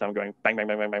moving your thumb going bang, bang,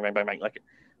 bang, bang, bang, bang, bang, bang, like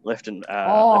left and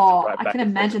right, back. I can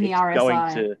imagine the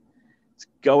RSI. It's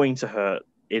going to hurt.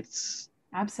 It's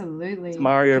absolutely. It's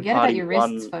Mario Forget Party about your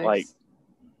wrists, 1, folks. like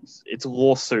it's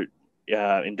lawsuit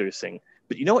inducing.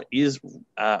 But you know what is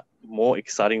more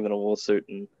exciting than a lawsuit?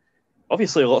 And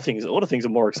obviously a lot of things are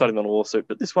more exciting than a lawsuit,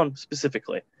 but this one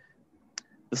specifically.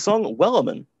 The song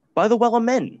Wellerman by the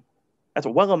Wellermen. That's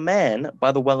Wellerman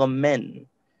by the Wellermen.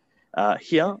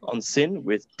 Here on Sin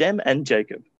with Dem and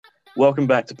Jacob. Welcome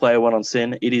back to Player One on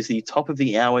Sin. It is the top of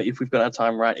the hour. If we've got our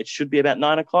time right, it should be about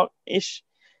 9 o'clock-ish,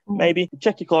 maybe.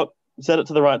 Check your clock, set it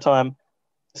to the right time,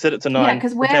 set it to 9. Yeah,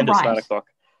 because we're pretend right. It's 9 o'clock.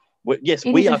 It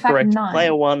we is are in fact correct. 9.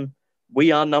 Player One,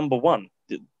 we are number 1.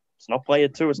 It's not Player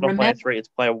 2, it's not Player 3, it's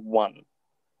Player 1.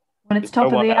 When it's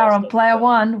top of the hour on Player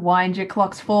One, wind your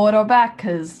clocks forward or back,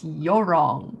 because you're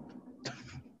wrong.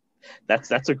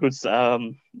 That's a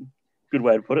good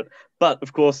way to put it. But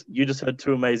of course, you just heard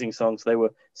two amazing songs. They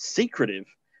were "Secretive"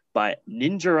 by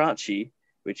Ninjarachi,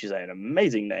 which is an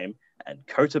amazing name, and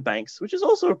Kota Banks, which is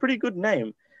also a pretty good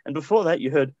name. And before that,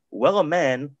 you heard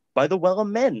 "Wellerman" by the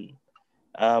Wellermen.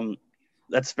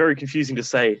 That's very confusing to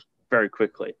say very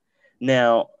quickly.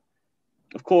 Now,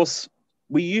 of course,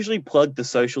 we usually plug the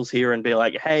socials here and be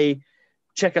like, "Hey,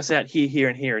 check us out here, here,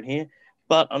 and here, and here."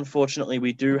 But unfortunately,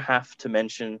 we do have to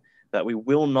mention that we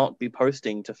will not be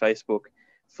posting to Facebook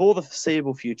for the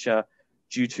foreseeable future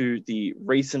due to the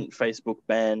recent Facebook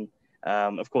ban.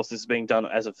 Of course, this is being done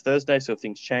as of Thursday, so if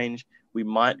things change, we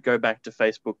might go back to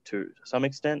Facebook to some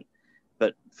extent.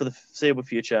 But for the foreseeable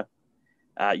future,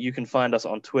 you can find us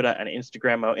on Twitter and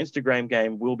Instagram. Our Instagram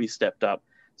game will be stepped up,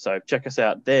 so check us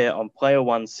out there on Player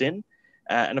One Sin.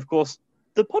 And of course,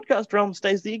 the podcast realm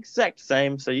stays the exact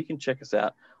same, so you can check us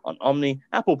out on Omni,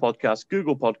 Apple Podcasts,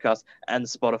 Google Podcasts, and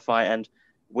Spotify. And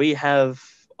we have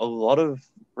a lot of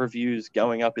reviews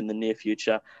going up in the near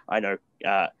future. I know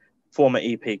former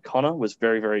EP Connor was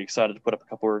very, very excited to put up a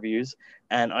couple of reviews.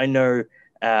 And I know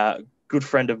a good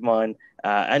friend of mine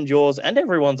and yours and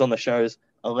everyone's on the shows,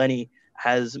 Eleni,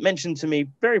 has mentioned to me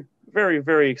very, very,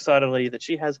 very excitedly that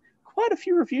she has quite a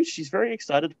few reviews she's very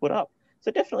excited to put up.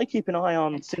 So definitely keep an eye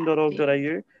on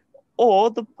sin.org.au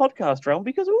or the podcast realm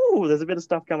because, there's a bit of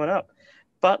stuff coming up.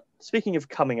 But speaking of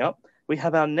coming up, we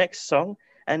have our next song.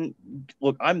 And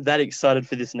look, I'm that excited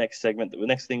for this next segment, the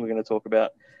next thing we're going to talk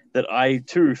about, that I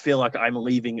too feel like I'm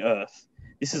leaving Earth.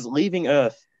 This is Leaving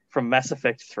Earth from Mass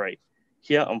Effect 3,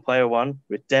 here on Player One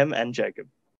with Dem and Jacob.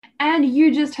 And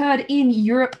you just heard In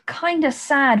Europe, Kinda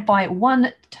Sad by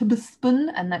One Tablespoon,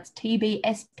 and that's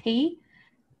TBSP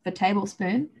for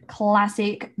tablespoon.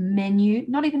 Classic menu,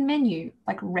 not even menu,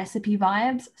 like recipe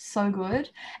vibes, so good.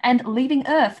 And Leaving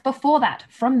Earth before that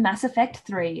from Mass Effect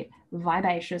 3,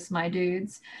 vivacious, my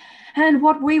dudes. And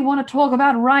what we want to talk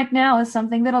about right now is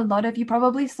something that a lot of you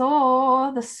probably saw,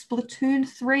 the Splatoon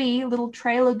 3 little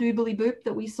trailer doobly boop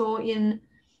that we saw in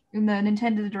the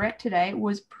Nintendo Direct today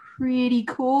was pretty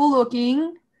cool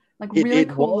looking, like really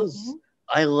cool looking.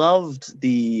 I loved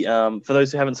the, for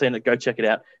those who haven't seen it, go check it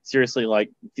out. Seriously,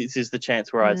 like, this is the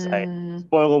chance where I'd say,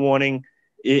 spoiler warning.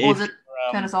 Pause it,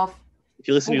 turn us off. If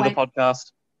you're listening to the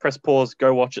podcast, press pause,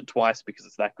 go watch it twice because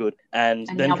it's that good, and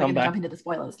then now come we're back. jump into the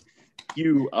spoilers.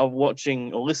 You are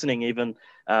watching or listening even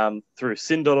through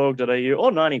sin.org.au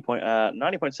or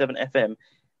 90.7 FM.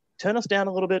 Turn us down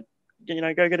a little bit,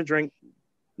 go get a drink,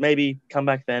 maybe come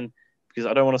back then, because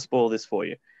I don't want to spoil this for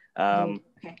you. Okay,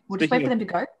 we'll just wait for them to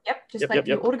go. Yep, just wait for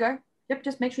you all to go. Yep,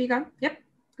 just make sure you go. Yep,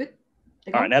 good.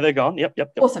 All right, now they're gone. Yep.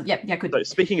 Awesome. Yep, yeah, good. So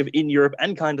speaking of in Europe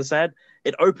and kind of sad,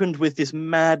 it opened with this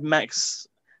Mad Max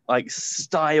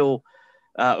style.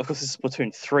 Of course, it's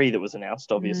Splatoon 3 that was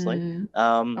announced, obviously.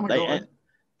 God.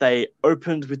 They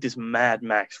opened with this Mad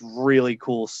Max, really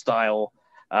cool style.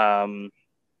 We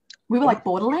were like,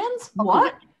 Borderlands?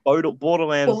 What?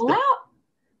 Borderlands. Fallout?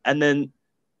 And then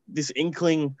this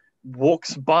Inkling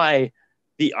walks by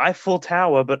the Eiffel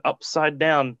Tower, but upside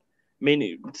down,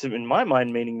 in my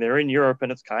mind, meaning they're in Europe,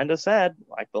 and it's kind of sad,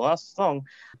 like the last song.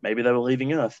 Maybe they were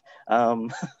leaving Earth.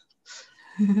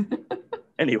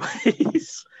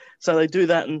 Anyways, so they do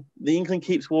that, and the Inkling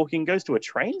keeps walking, goes to a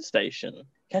train station,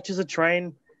 catches a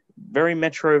train, very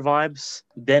Metro vibes,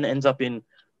 then ends up in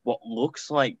what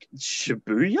looks like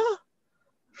Shibuya?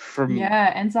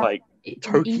 Ends up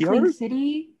Tokyo? Inkling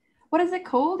City. What is it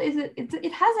called?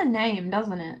 It has a name,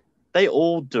 doesn't it? They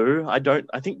all do. I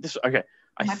think this, okay.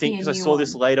 I think because I saw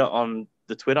this later on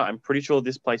the Twitter, I'm pretty sure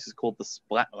this place is called the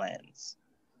Splatlands.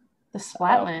 The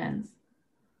Splatlands.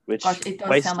 Which, it does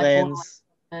Wastelands.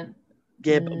 Sound like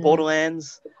Yeah,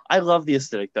 Borderlands. I love the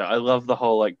aesthetic though. I love the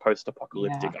whole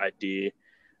post-apocalyptic idea.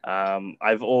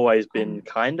 I've always been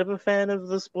kind of a fan of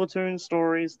the Splatoon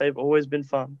stories. They've always been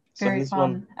fun. Very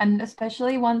fun. And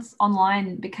especially once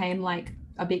online became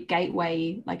a bit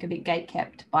gateway, a bit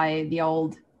gatekept by the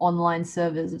old online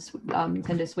servers of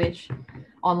Nintendo Switch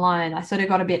online. I sort of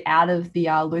got a bit out of the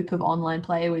loop of online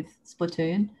play with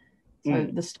Splatoon. So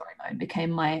the story mode became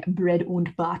my bread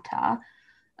und butter.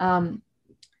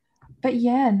 But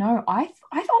yeah, no, I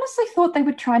honestly thought they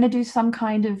were trying to do some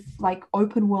kind of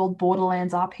open world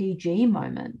Borderlands RPG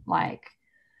moment,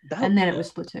 and then it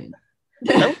was Splatoon.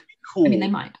 That would be cool. I mean, they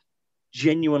might.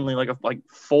 Genuinely like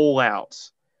Fallout,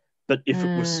 but if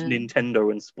it was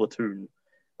Nintendo and Splatoon,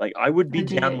 I would be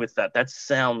down with that. That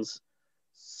sounds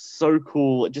so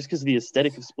cool, just because of the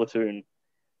aesthetic of Splatoon.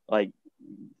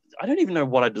 I don't even know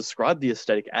what I'd describe the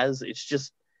aesthetic as. It's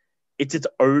its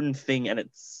own thing, and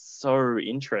it's so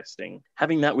interesting.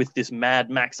 Having that with this Mad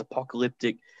Max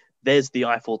apocalyptic, there's the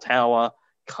Eiffel Tower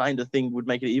kind of thing would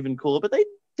make it even cooler, but they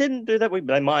didn't do that.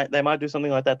 They might do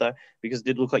something like that though, because it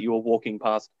did look like you were walking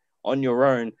past on your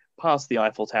own past the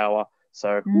Eiffel Tower.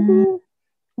 So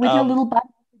with your little buddy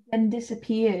then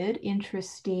disappeared.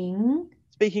 Interesting.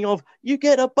 Speaking of, you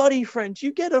get a buddy friend,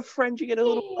 you get a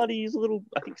little buddy, he's a little,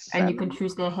 I think, and you can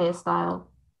choose their hairstyle.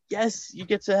 Yes, you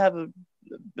get to have a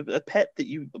pet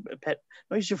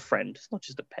no, he's your friend. It's not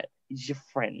just a pet, he's your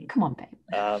friend. Come on,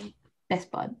 babe.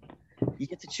 Best bud. You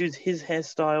get to choose his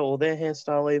hairstyle or their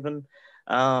hairstyle even.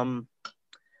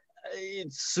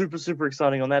 It's super, super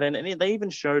exciting on that end. And they even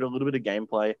showed a little bit of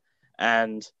gameplay.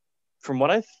 And from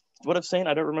what I've seen,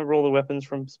 I don't remember all the weapons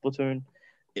from Splatoon.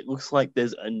 It looks like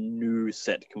there's a new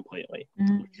set completely,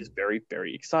 which is very,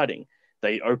 very exciting.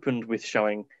 They opened with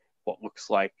showing what looks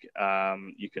like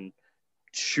you can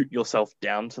shoot yourself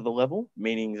down to the level,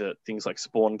 meaning that things like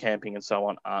spawn camping and so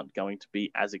on aren't going to be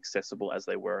as accessible as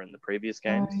they were in the previous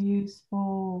games. So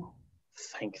useful.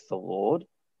 Thank the Lord.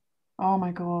 Oh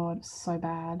my God, so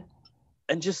bad.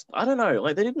 And just, I don't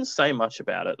know, they didn't say much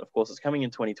about it. Of course, it's coming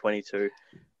in 2022,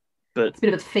 but it's a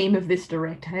bit of a theme of this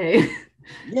direct, hey?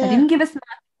 Yeah. They didn't give us much,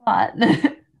 but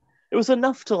it was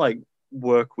enough to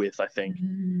work with, I think.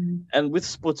 And with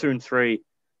Splatoon 3,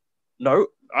 no,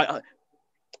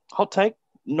 hot take,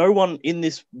 no one in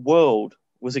this world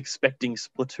was expecting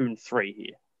Splatoon 3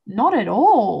 here. Not at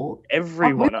all.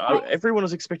 Everyone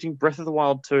was expecting Breath of the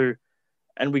Wild 2,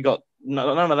 and we got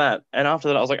none of that. And after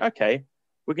that, I was like, okay,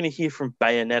 we're going to hear from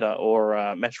Bayonetta or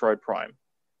Metroid Prime.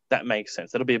 That makes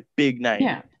sense. That'll be a big name.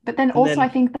 Yeah, but then I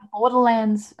think the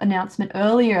Borderlands announcement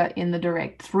earlier in the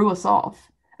Direct threw us off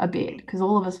a bit, because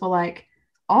all of us were like,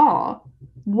 oh,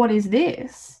 what is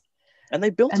this? And they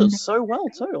built it so well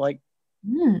too.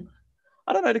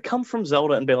 I don't know, to come from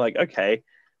Zelda and be like, okay,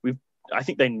 I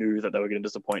think they knew that they were going to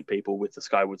disappoint people with the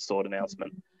Skyward Sword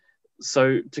announcement.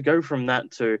 So to go from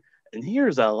that to, and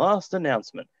here's our last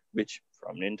announcement, which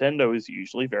from Nintendo is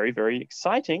usually very, very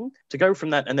exciting, to go from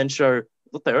that and then show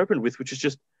what they opened with, which is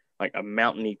just a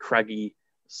mountainy, craggy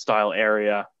style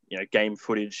area, game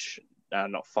footage,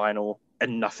 not final,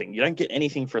 and nothing. You don't get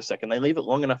anything for a second. They leave it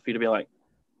long enough for you to be like,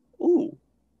 ooh,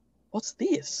 what's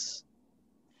this?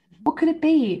 What could it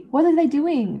be? What are they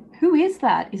doing? Who is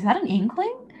that? Is that an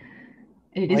Inkling?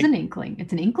 It is an inkling.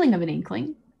 It's an inkling of an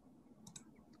inkling.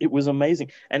 It was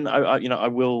amazing, and I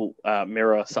will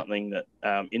mirror something that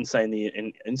Insane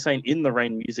in the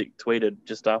Rain Music tweeted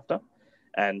just after,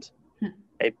 and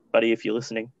hey buddy, if you're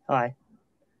listening, hi,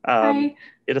 Hey,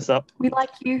 hit us up. we like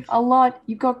you a lot.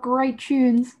 You've got great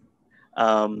tunes.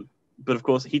 But of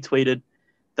course, he tweeted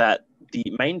that the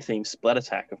main theme, Splat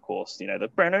Attack, of course,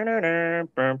 the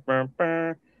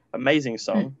amazing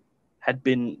song, had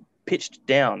been pitched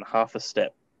down half a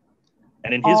step.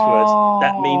 And in his words,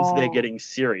 that means they're getting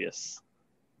serious.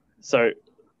 So,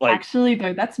 actually,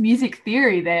 though, that's music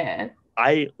theory there.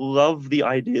 I love the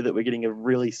idea that we're getting a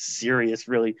really serious,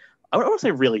 I don't want to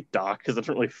say really dark because it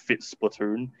doesn't really fit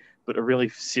Splatoon, but a really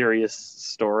serious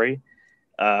story.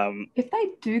 If they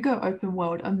do go open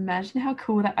world, imagine how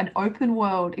cool that an open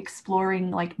world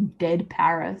exploring dead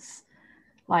Paris,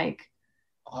 and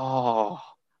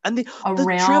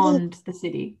around the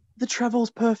city. The travel's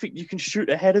perfect. You can shoot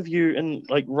ahead of you and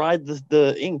ride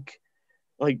the ink.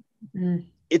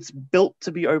 It's built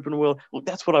to be open world. Look,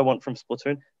 that's what I want from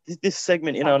Splatoon. This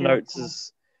segment in our notes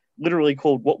is literally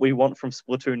called "What We Want from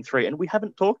Splatoon 3," and we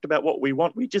haven't talked about what we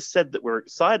want. We just said that we're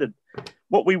excited.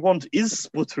 What we want is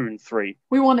Splatoon 3.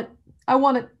 We want it. I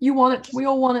want it. You want it. We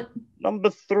all want it.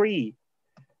 Number 3.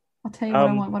 I'll tell you what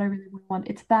I want. What I really want.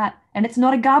 It's that, and it's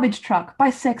not a garbage truck by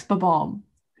Sex Bomb.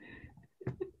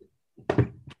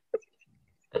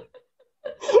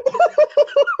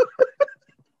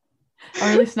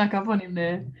 I really snuck up on him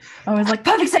there. I was like,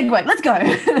 perfect segue, let's go.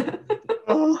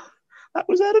 That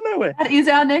was out of nowhere. That is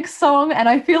our next song, and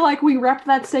I feel like we wrapped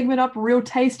that segment up real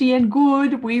tasty and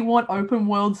good. We want open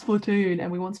world Splatoon,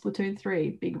 and we want Splatoon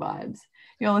 3. Big vibes.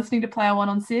 You're listening to Player One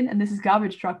on Sin, and this is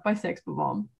Garbage Truck by Sex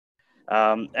Bomb.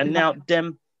 And now,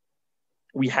 Dem,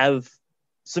 we have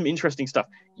some interesting stuff.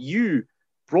 You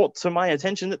brought to my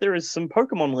attention that there is some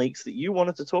Pokemon leaks that you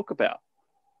wanted to talk about.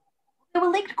 They were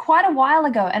leaked quite a while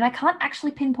ago, and I can't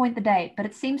actually pinpoint the date, but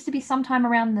it seems to be sometime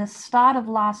around the start of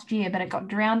last year, but it got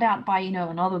drowned out by,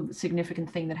 another significant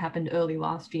thing that happened early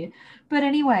last year. But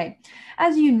anyway,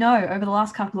 as you know, over the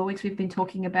last couple of weeks, we've been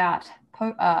talking about,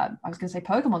 I was going to say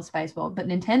Pokemon Space World, but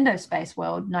Nintendo Space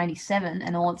World 97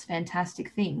 and all its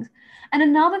fantastic things. And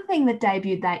another thing that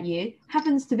debuted that year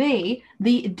happens to be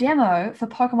the demo for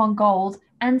Pokemon Gold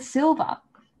and Silver,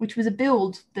 which was a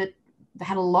build that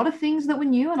had a lot of things that were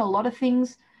new and a lot of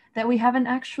things that we haven't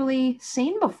actually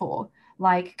seen before,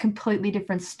 like completely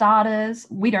different starters.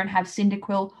 We don't have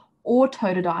Cyndaquil or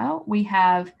Totodile. We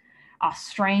have a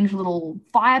strange little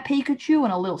fire Pikachu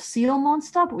and a little seal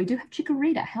monster, but we do have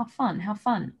Chikorita. How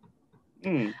fun.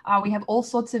 We have all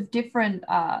sorts of different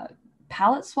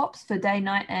palette swaps for day,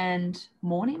 night, and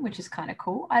morning, which is kind of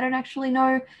cool. I don't actually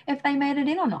know if they made it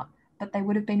in or not, but they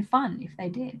would have been fun if they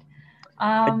did.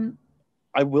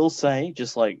 I will say,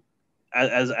 just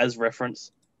as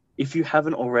reference, if you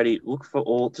haven't already, look for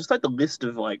the list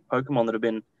of Pokemon that have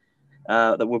been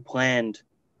that were planned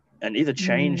and either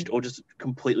changed or just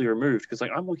completely removed. Because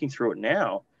I'm looking through it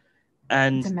now,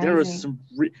 and there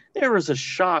is a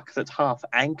shark that's half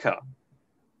anchor.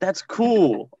 That's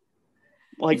cool.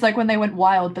 It's like when they went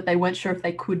wild, but they weren't sure if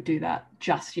they could do that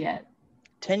just yet.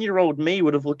 10-year-old me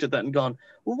would have looked at that and gone,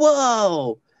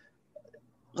 "Whoa!"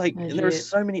 And there are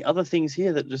so many other things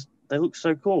here that they look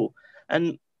so cool.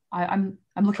 And I'm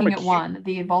looking at one,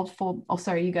 the evolved form. Oh,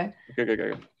 sorry, you go.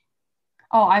 Go.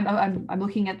 Oh, I'm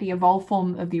looking at the evolved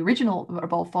form of the original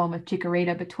evolved form of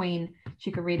Chikorita between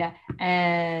Chikorita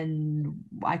and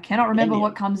I cannot remember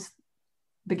what comes.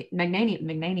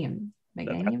 Magnanium.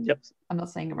 Yep. I'm not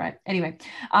saying it right. Anyway,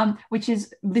 which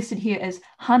is listed here as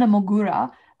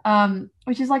Hanamogura.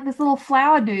 Which is this little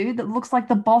flower dude that looks like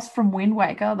the boss from Wind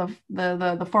Waker,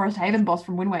 the Forest Haven boss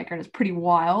from Wind Waker, and it's pretty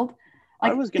wild.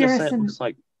 I was going to say it looks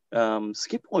like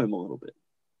Skiploom a little bit.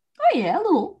 Oh yeah, a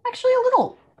little.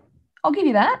 I'll give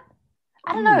you that.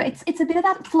 I don't know. It's a bit of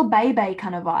that Flabébé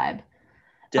kind of vibe.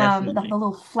 Definitely. The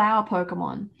little flower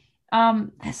Pokemon.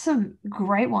 There's some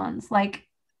great ones. I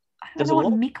don't know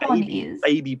what Mikon is.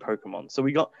 Baby Pokemon. So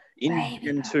we got in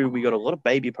Gen 2, we got a lot of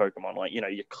baby Pokemon,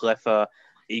 your Cleffa,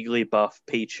 Igglybuff,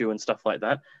 Pichu, and stuff like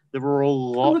that. There were a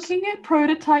lot. I'm looking at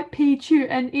prototype Pichu,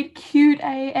 and it's cute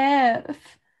AF.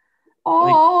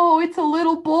 Oh, it's a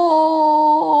little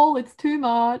ball. It's too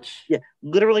much. Yeah,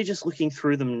 literally just looking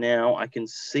through them now, I can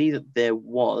see that there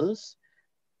was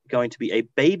going to be a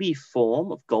baby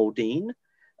form of Goldeen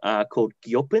called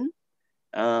Gyopin.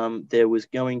 There was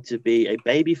going to be a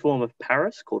baby form of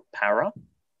Paris called Para.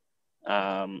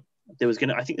 There was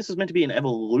I think this was meant to be an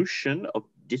evolution of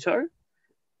Ditto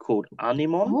called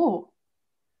Animon. Oh.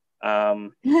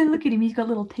 Look at him, he's got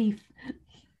little teeth.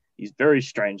 He's very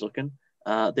strange looking.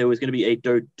 There was going to be a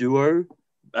Doduo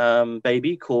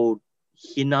baby called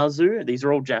Hinazu. These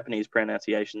are all Japanese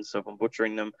pronunciations, so if I'm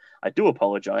butchering them, I do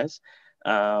apologize.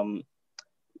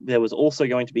 There was also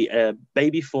going to be a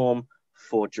baby form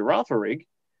for Girafarig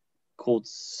called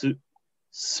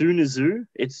Sunazu.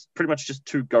 It's pretty much just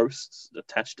two ghosts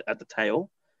attached at the tail.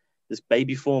 There's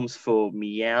baby forms for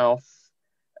Meowth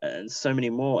and so many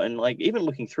more. And like even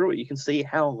looking through it, you can see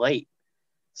how late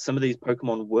some of these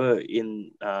Pokemon were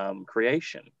in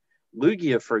creation.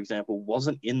 Lugia, for example,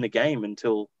 wasn't in the game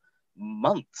until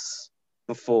months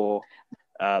before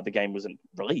the game was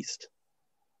released.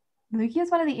 Lugia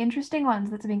is one of the interesting ones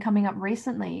that's been coming up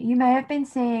recently. You may have been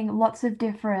seeing lots of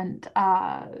different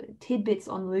tidbits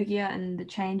on Lugia and the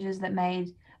changes that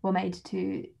were made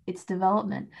to its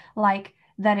development, like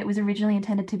that it was originally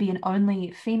intended to be an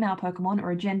only female Pokemon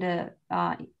or a gender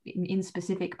in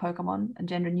specific Pokemon, a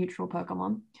gender neutral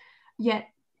Pokemon. Yet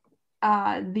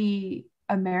the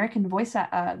American voice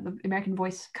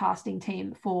casting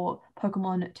team for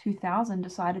Pokemon 2000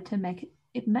 decided to make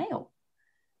it male.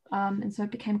 And so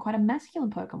it became quite a masculine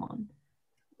Pokemon.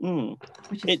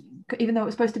 Which is, even though it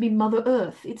was supposed to be Mother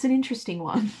Earth, it's an interesting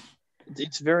one.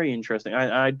 It's very interesting.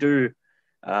 I do.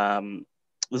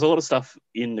 There's a lot of stuff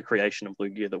in the creation of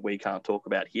Lugia that we can't talk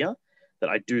about here that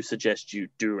I do suggest you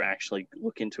do actually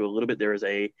look into a little bit. There is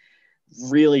a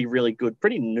really, really good,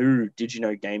 pretty new Did You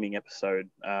Know Gaming episode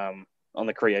on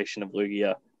the creation of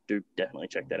Lugia. Do definitely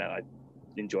check that out. I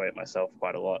enjoy it myself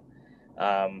quite a lot.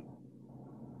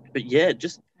 But yeah,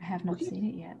 I have not seen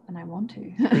it yet, and I want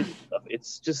to.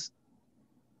 It's just,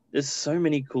 there's so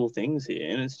many cool things here,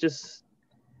 and it's just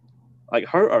like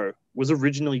Ho-Oh was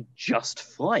originally just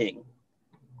flying.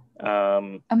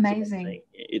 Amazing.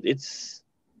 It's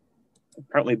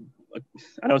apparently,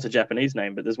 I know it's a Japanese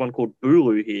name, but there's one called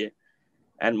Bulu here,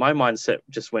 and my mindset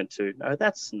just went to, no,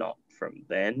 that's not from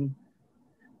then.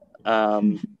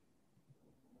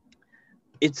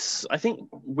 It's, I think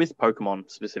with Pokemon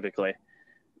specifically,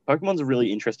 Pokemon's a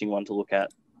really interesting one to look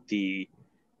at the,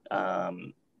 I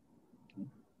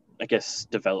guess,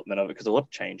 development of it, because a lot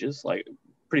of changes. Like,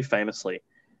 pretty famously,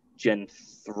 Gen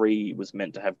 3 was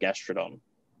meant to have Gastrodon,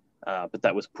 but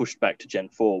that was pushed back to Gen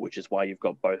 4, which is why you've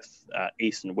got both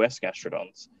East and West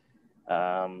Gastrodons.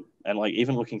 And like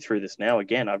even looking through this now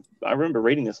again, I remember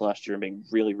reading this last year and being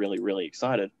really, really, really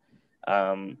excited.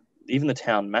 Even the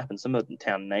town map and some of the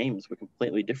town names were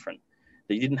completely different.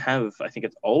 You didn't have, I think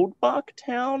it's Old Bark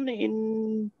Town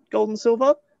in Gold and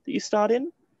Silver that you start in.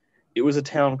 It was a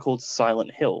town called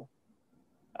Silent Hill,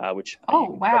 which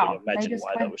wow, imagine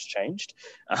why that was changed.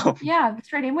 Yeah,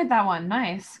 straight in with that one.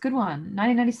 Nice, good one.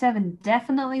 1997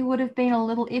 definitely would have been a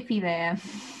little iffy there.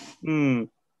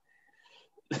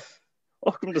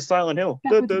 Welcome to Silent Hill.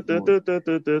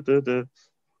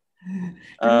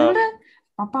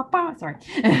 Sorry.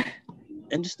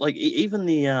 And just like even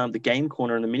the game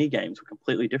corner and the mini games were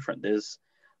completely different. There's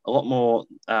a lot more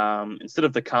instead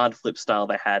of the card flip style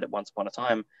they had at once upon a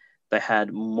time, they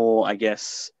had more, I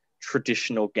guess,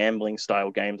 traditional gambling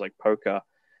style games like poker.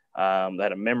 They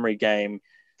had a memory game.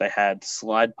 They had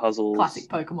slide puzzles. Classic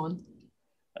Pokemon.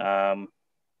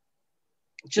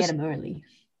 Just get them early.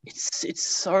 It's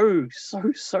so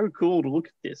cool to look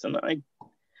at this, and I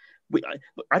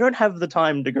don't have the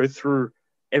time to go through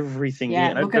everything.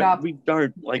 Yeah, look it up. We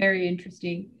don't like. Very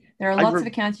interesting. There are lots of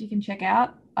accounts you can check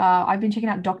out. I've been checking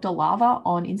out Dr. Lava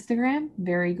on Instagram.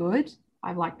 Very good.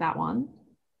 I like that one.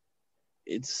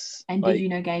 And Did You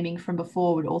Know Gaming from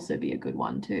before would also be a good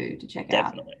one too to check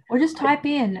out. Or just type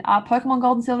in Pokemon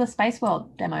Gold and Silver Space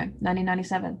World demo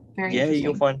 1997. Very interesting. Yeah,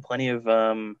 you'll find plenty of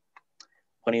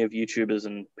YouTubers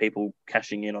and people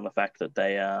cashing in on the fact that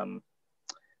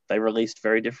they released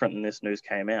very different than this news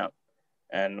came out.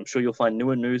 And I'm sure you'll find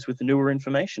newer news with newer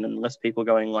information and less people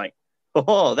going like,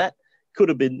 oh, that could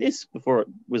have been this before it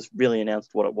was really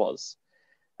announced what it was.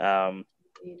 I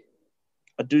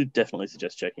do definitely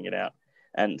suggest checking it out.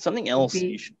 And something else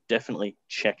you should definitely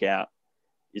check out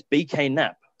is BK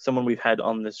Nap, someone we've had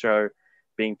on the show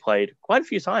being played quite a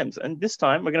few times. And this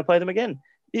time we're going to play them again.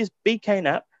 It is BK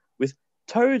Nap with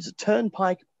Toad's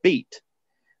Turnpike Beat,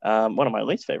 one of my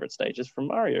least favorite stages from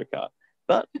Mario Kart.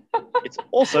 But it's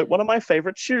also one of my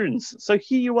favorite tunes. So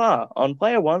here you are on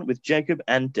Player One with Jacob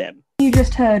and Dem. You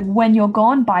just heard When You're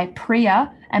Gone by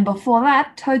Priya, and before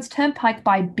that, Toad's Turnpike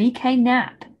by BK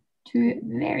Nap. Two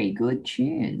very good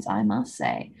tunes, I must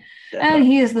say. Definitely. And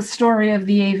here's the story of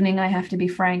the evening, I have to be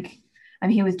frank. I'm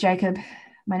here with Jacob.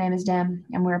 My name is Dem,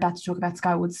 and we're about to talk about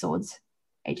Skyward Swords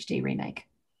HD remake.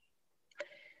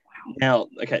 Wow. Now,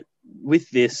 okay, with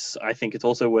this, I think it's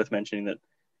also worth mentioning that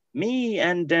me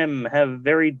and Dem have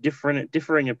very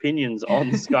differing opinions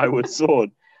on Skyward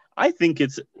Sword. I think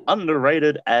it's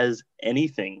underrated as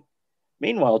anything.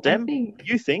 Meanwhile, Dem,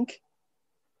 you think?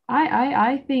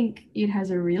 I think it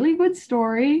has a really good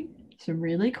story, some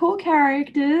really cool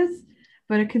characters,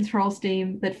 but a control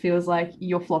scheme that feels like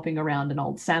you're flopping around an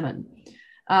old salmon.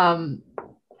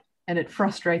 And it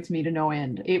frustrates me to no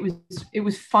end. It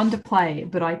was fun to play,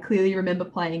 but I clearly remember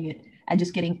playing it and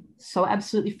just getting so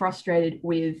absolutely frustrated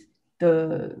with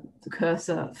the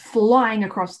cursor flying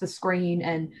across the screen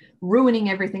and ruining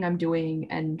everything I'm doing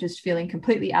and just feeling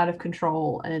completely out of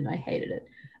control, and I hated it.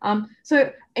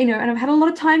 So, and I've had a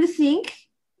lot of time to think,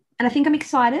 and I think I'm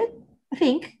excited. I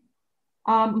think.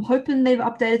 I'm hoping they've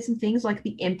updated some things like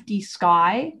the empty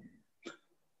sky.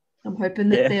 I'm hoping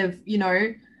that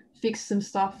they've, fixed some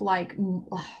stuff like,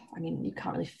 you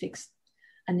can't really fix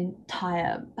an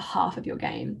entire half of your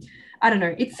game. I don't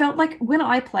know. It felt like when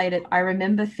I played it, I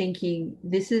remember thinking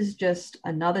this is just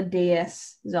another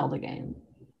DS Zelda game,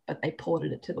 but they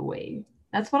ported it to the Wii.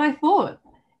 That's what I thought.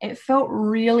 It felt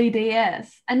really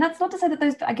DS. And that's not to say that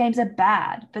those games are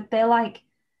bad, but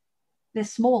they're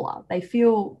smaller. They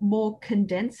feel more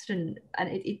condensed, and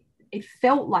it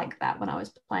felt like that when I was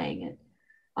playing it.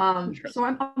 So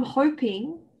I'm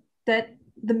hoping that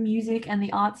the music and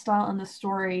the art style and the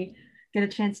story get a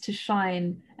chance to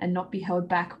shine and not be held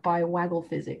back by waggle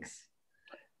physics.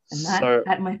 And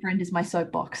that, my friend, is my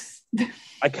soapbox.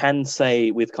 I can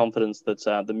say with confidence that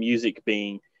the music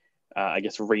being,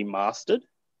 remastered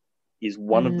is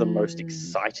one of the most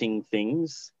exciting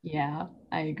things. Yeah,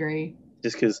 I agree.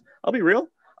 Just because, I'll be real,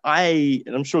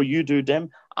 and I'm sure you do,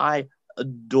 Dem, I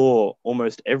adore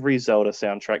almost every Zelda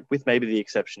soundtrack, with maybe the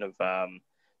exception of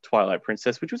Twilight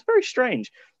Princess, which was very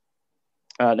strange.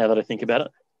 Now that I think about it,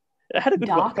 it had a good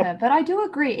darker, but I do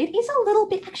agree. It is a little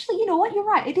bit. Actually, you know what? You're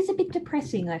right. It is a bit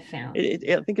depressing. I found.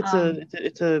 I think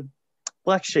it's a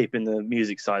black sheep in the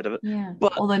music side of it. Yeah.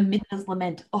 But although Midna's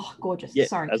Lament, oh, gorgeous. Yeah,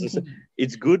 sorry. As I said,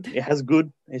 it's good. It has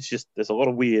good. It's just there's a lot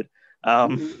of weird.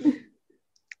 That's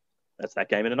that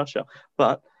game in a nutshell.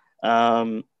 But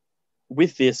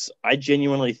with this, I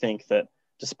genuinely think that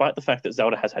despite the fact that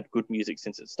Zelda has had good music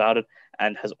since it started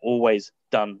and has always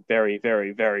done very,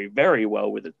 very, very, very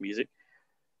well with its music,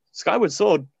 Skyward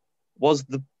Sword was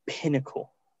the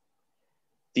pinnacle.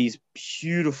 These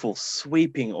beautiful,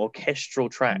 sweeping orchestral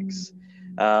tracks.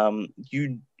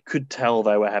 You could tell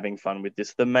they were having fun with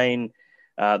this. The main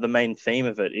theme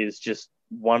of it is just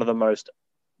one of the most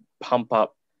pump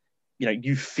up.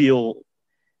 You feel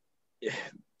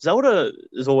Zelda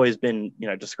has always been,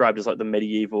 described as like the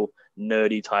medieval,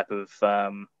 nerdy type of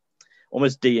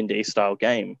almost D&D style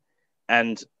game.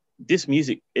 And this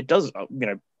music, it does,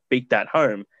 beat that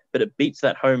home, but it beats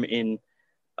that home in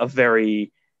a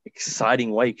very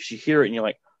exciting way because you hear it and you're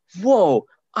like, whoa,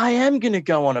 I am going to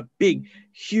go on a big,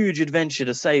 huge adventure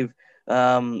to save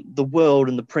the world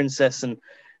and the princess and,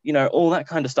 all that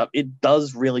kind of stuff. It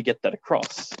does really get that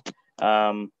across.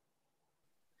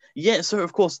 So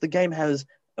of course the game has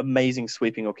amazing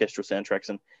sweeping orchestral soundtracks,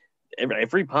 and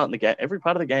every part of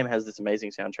the game has this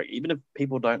amazing soundtrack. Even if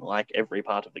people don't like every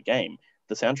part of the game,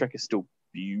 the soundtrack is still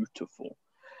beautiful.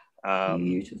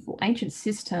 Beautiful. Ancient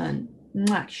Cistern.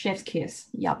 Mwah, chef's kiss.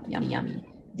 Yup, yummy,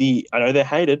 yummy. I know they're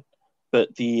hated,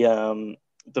 but the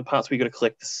parts where you got to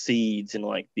collect the seeds in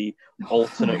like the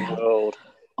alternate world.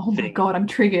 Oh my God, I'm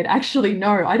triggered. Actually,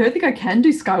 no, I don't think I can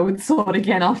do Skyward Sword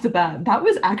again after that. That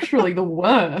was actually the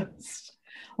worst.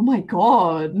 Oh my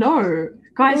God, no.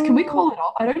 Guys, can we call it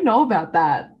off? I don't know about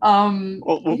that.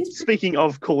 Well, speaking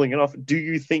of calling it off, do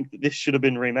you think that this should have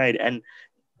been remade? And,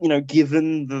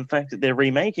 given the fact that they're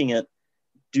remaking it,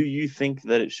 do you think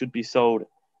that it should be sold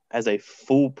as a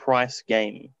full price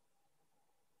game?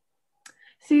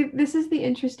 See, this is the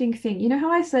interesting thing. You know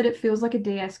how I said it feels like a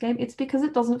DS game? It's because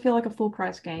it doesn't feel like a full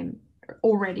price game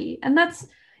already. And that's,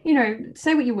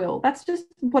 say what you will. That's just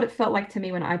what it felt like to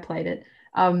me when I played it.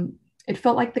 It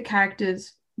felt like the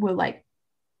characters were like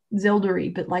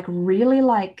Zelda-y, but like really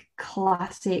like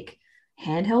classic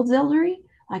handheld Zelda-y,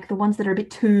 like the ones that are a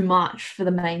bit too much for the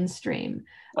mainstream.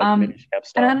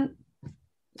 Just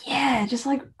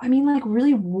like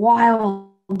really wild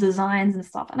designs and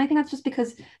stuff. And I think that's just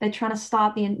because they're trying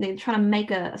to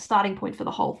make a starting point for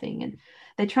the whole thing, and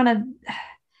they're trying to.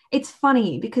 It's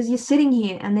funny because you're sitting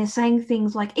here and they're saying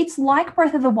things like, it's like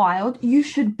Breath of the Wild, you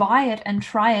should buy it and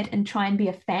try and be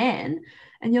a fan.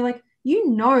 And you're like,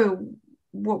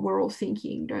 what we're all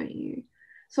thinking, don't you?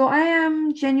 So I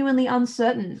am genuinely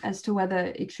uncertain as to whether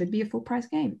it should be a full price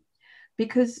game.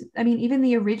 Because, even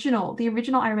the original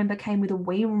I remember came with a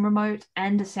Wii remote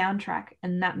and a soundtrack,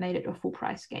 and that made it a full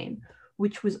price game,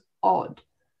 which was odd.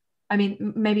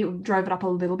 Maybe it drove it up a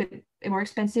little bit more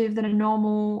expensive than a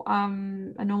normal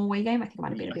Wii game. I think it might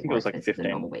have been I a bit think it more was like expensive than a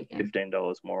normal Wii game.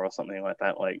 $15 more or something like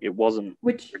that. Like, it wasn't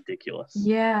Which, ridiculous.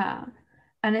 yeah,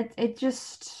 and it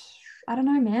just, I don't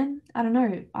know, man. I don't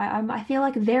know. I feel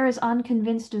like they're as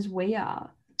unconvinced as we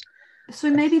are. So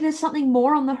maybe there's something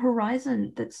more on the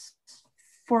horizon that's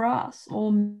for us,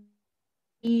 or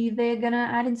maybe they're gonna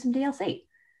add in some DLC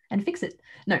and fix it.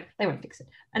 No, they won't fix it,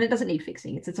 and it doesn't need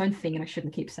fixing. It's its own thing, and I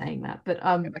shouldn't keep saying that. But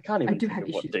I can't even do think have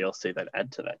of what issues. DLC they'd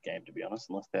add to that game, to be honest,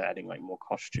 unless they're adding like more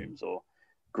costumes or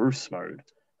Groose mode.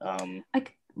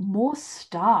 Like more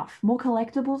stuff, more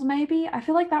collectibles, maybe. I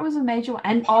feel like that was a major one.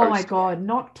 And oh my Post- god,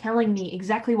 not telling me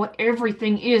exactly what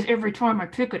everything is every time I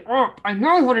pick it up. I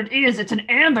know what it is. It's an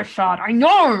amber shard. I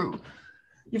know.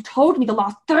 You've told me the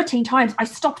last 13 times. I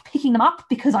stopped picking them up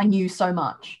because I knew so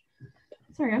much.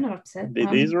 Sorry, I'm not upset.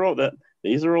 These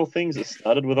are all things that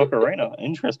started with Ocarina.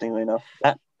 Interestingly enough,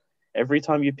 that every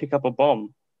time you pick up a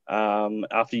bomb,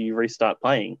 after you restart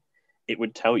playing, it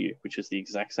would tell you, which is the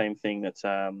exact same thing that.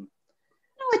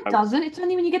 No, it doesn't. It's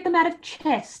only when you get them out of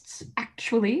chests,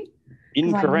 actually. 'Cause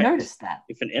Incorrect. I noticed that.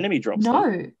 If an enemy drops them,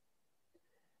 No.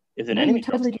 if an No, enemy you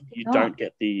totally drops them, did you not. don't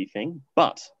get the thing.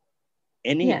 But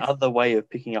any Yes. other way of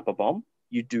picking up a bomb,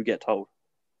 you do get told.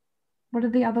 What are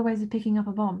the other ways of picking up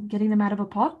a bomb? Getting them out of a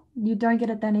pot? You don't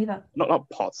get it then either. Not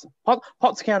pots.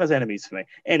 Pots count as enemies for me.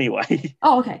 Anyway,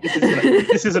 Oh, okay.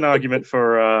 this is an argument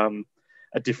for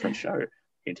a different show.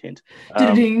 Hint, hint.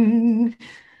 Ding.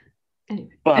 Anyway.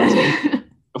 But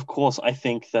of course, I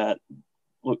think that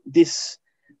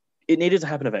it needed to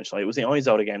happen eventually. It was the only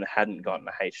Zelda game that hadn't gotten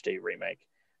a HD remake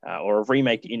or a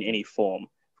remake in any form.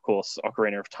 Of course,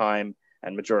 Ocarina of Time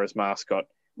and Majora's Mask got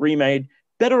remade.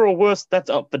 Better or worse, that's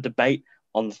up for debate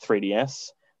on the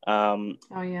 3DS. Oh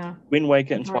yeah. Wind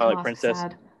Waker and Majora's Twilight Mask, Princess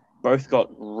sad. both got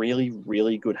really,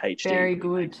 really good HD Very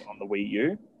remakes good. on the Wii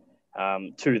U.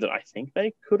 Two that I think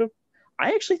they could have.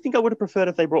 I actually think I would have preferred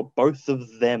if they brought both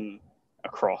of them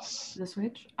across. The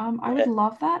Switch. I would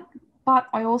love that, but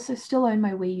I also still own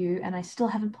my Wii U, and I still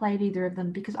haven't played either of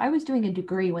them because I was doing a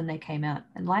degree when they came out,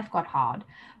 and life got hard.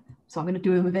 So I'm going to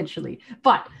do them eventually.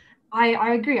 But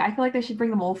I agree. I feel like they should bring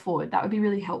them all forward. That would be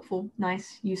really helpful,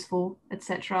 nice, useful,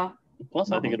 etc.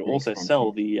 Plus, I think it would also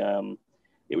sell the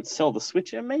it would sell the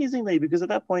Switch amazingly because at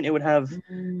that point it would have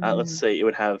let's see, it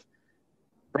would have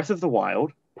Breath of the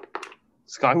Wild,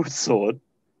 Skyward Sword,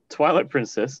 Twilight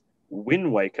Princess,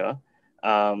 Wind Waker,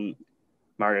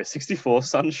 Mario 64,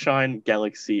 Sunshine,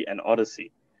 Galaxy, and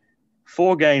Odyssey.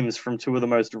 4 games from 2 of the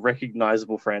most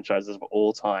recognizable franchises of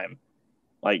all time.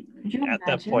 Like, at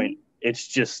that point, it's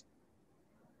just,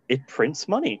 it prints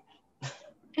money.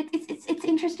 It's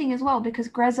interesting as well because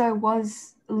Grezzo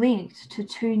was linked to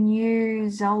 2 new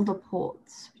Zelda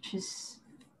ports, which is,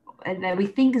 and we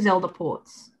think Zelda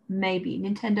ports, maybe.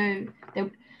 Nintendo,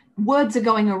 words are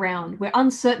going around. We're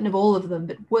uncertain of all of them,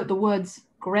 but the words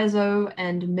Grezzo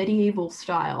and medieval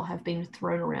style have been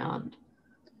thrown around.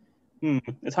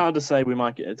 It's hard to say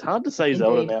it's hard to say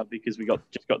Zelda now because we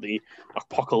just got the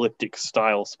apocalyptic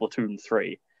style Splatoon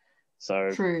 3. So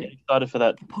get excited for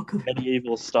that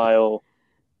medieval style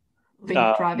Link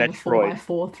driving Metroid. a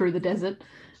 4x4 through the desert.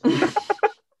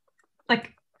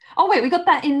 Like, oh wait, we got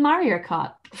that in Mario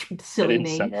Kart. Silly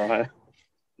me. Samurai.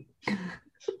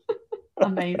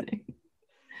 Amazing.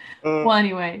 Well,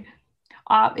 anyway,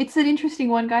 it's an interesting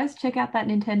one, guys. Check out that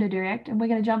Nintendo Direct, and we're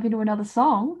going to jump into another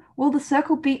song. Will the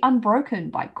Circle Be Unbroken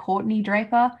by Courtney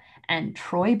Draper and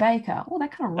Troy Baker. Oh,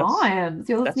 that kind of rhymes.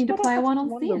 You're listening to Player One on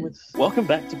Sin. Welcome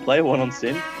back to Player One on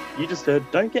Sin. You just heard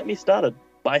Don't Get Me Started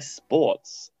by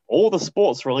Sports. All the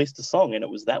Sports released a song, and it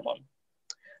was that one.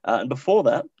 And before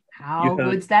that, how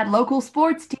good's that local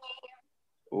sports team?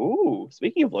 Ooh,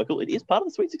 speaking of local, it is part of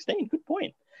the Sweet 16. Good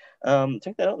point.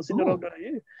 Check that out on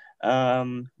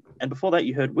sin.org.au. And before that,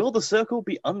 you heard Will the Circle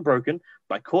Be Unbroken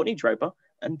by Courtney Draper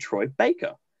and Troy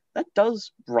Baker. That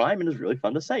does rhyme and is really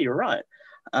fun to say. You're right.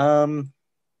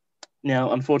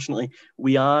 Now, unfortunately,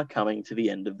 we are coming to the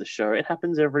end of the show. It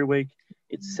happens every week.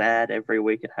 It's sad every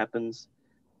week it happens.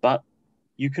 But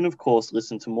you can, of course,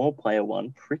 listen to more Player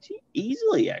One pretty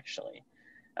easily, actually.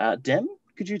 Dem,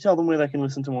 could you tell them where they can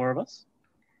listen to more of us?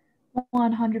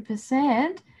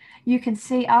 100%. You can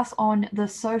see us on the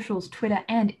socials, Twitter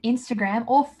and Instagram,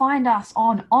 or find us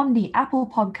on Omni, Apple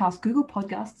Podcasts, Google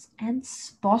Podcasts, and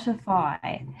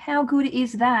Spotify. How good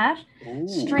is that? Ooh.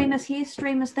 Stream us here,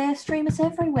 stream us there, stream us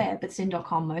everywhere, but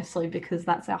sin.com mostly because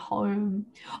that's our home.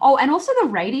 Oh, and also the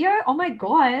radio. Oh my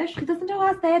gosh, you listen to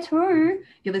us there too.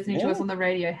 You're listening to us on the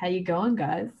radio. How you going,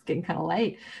 guys? It's getting kind of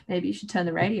late. Maybe you should turn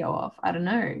the radio off. I don't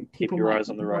know. People Keep your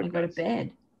eyes on the road. Want to go to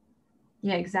bed.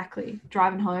 Yeah, exactly.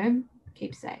 Driving home.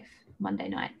 Keep safe. Monday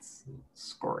nights.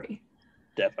 Scory.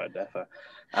 Defo.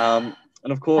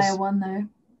 And of course, Player one though.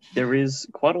 there is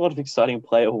quite a lot of exciting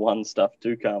Player One stuff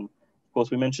to come. Of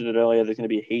course, we mentioned it earlier. There's going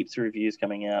to be heaps of reviews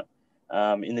coming out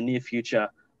in the near future.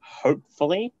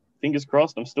 Hopefully, fingers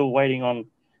crossed. I'm still waiting on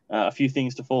a few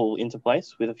things to fall into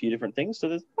place with a few different things. So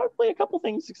there's hopefully a couple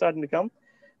things exciting to come.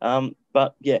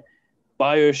 But yeah,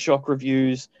 BioShock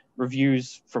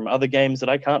reviews from other games that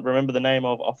I can't remember the name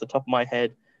of off the top of my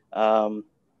head.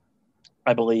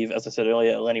 I believe, as I said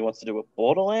earlier, Eleni wants to do a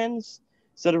Borderlands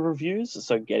set of reviews,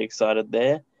 so get excited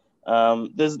there.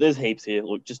 There's heaps here.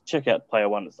 Look, just check out Player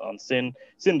One on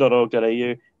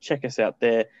sin.org.au. Check us out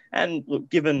there. And look,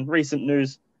 given recent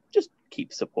news, just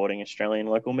keep supporting Australian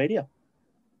local media.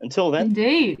 Until then,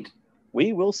 Indeed.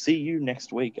 we will see you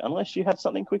next week. Unless you have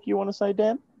something quick you want to say,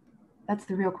 Dan? That's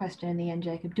the real question in the end,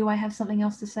 Jacob. Do I have something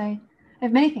else to say? I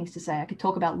have many things to say. I could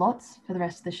talk about lots for the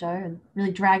rest of the show and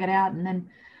really drag it out and then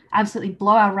absolutely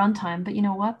blow our runtime. But you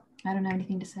know what? I don't have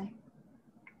anything to say.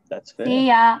 That's fair. See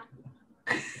ya.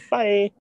 Bye.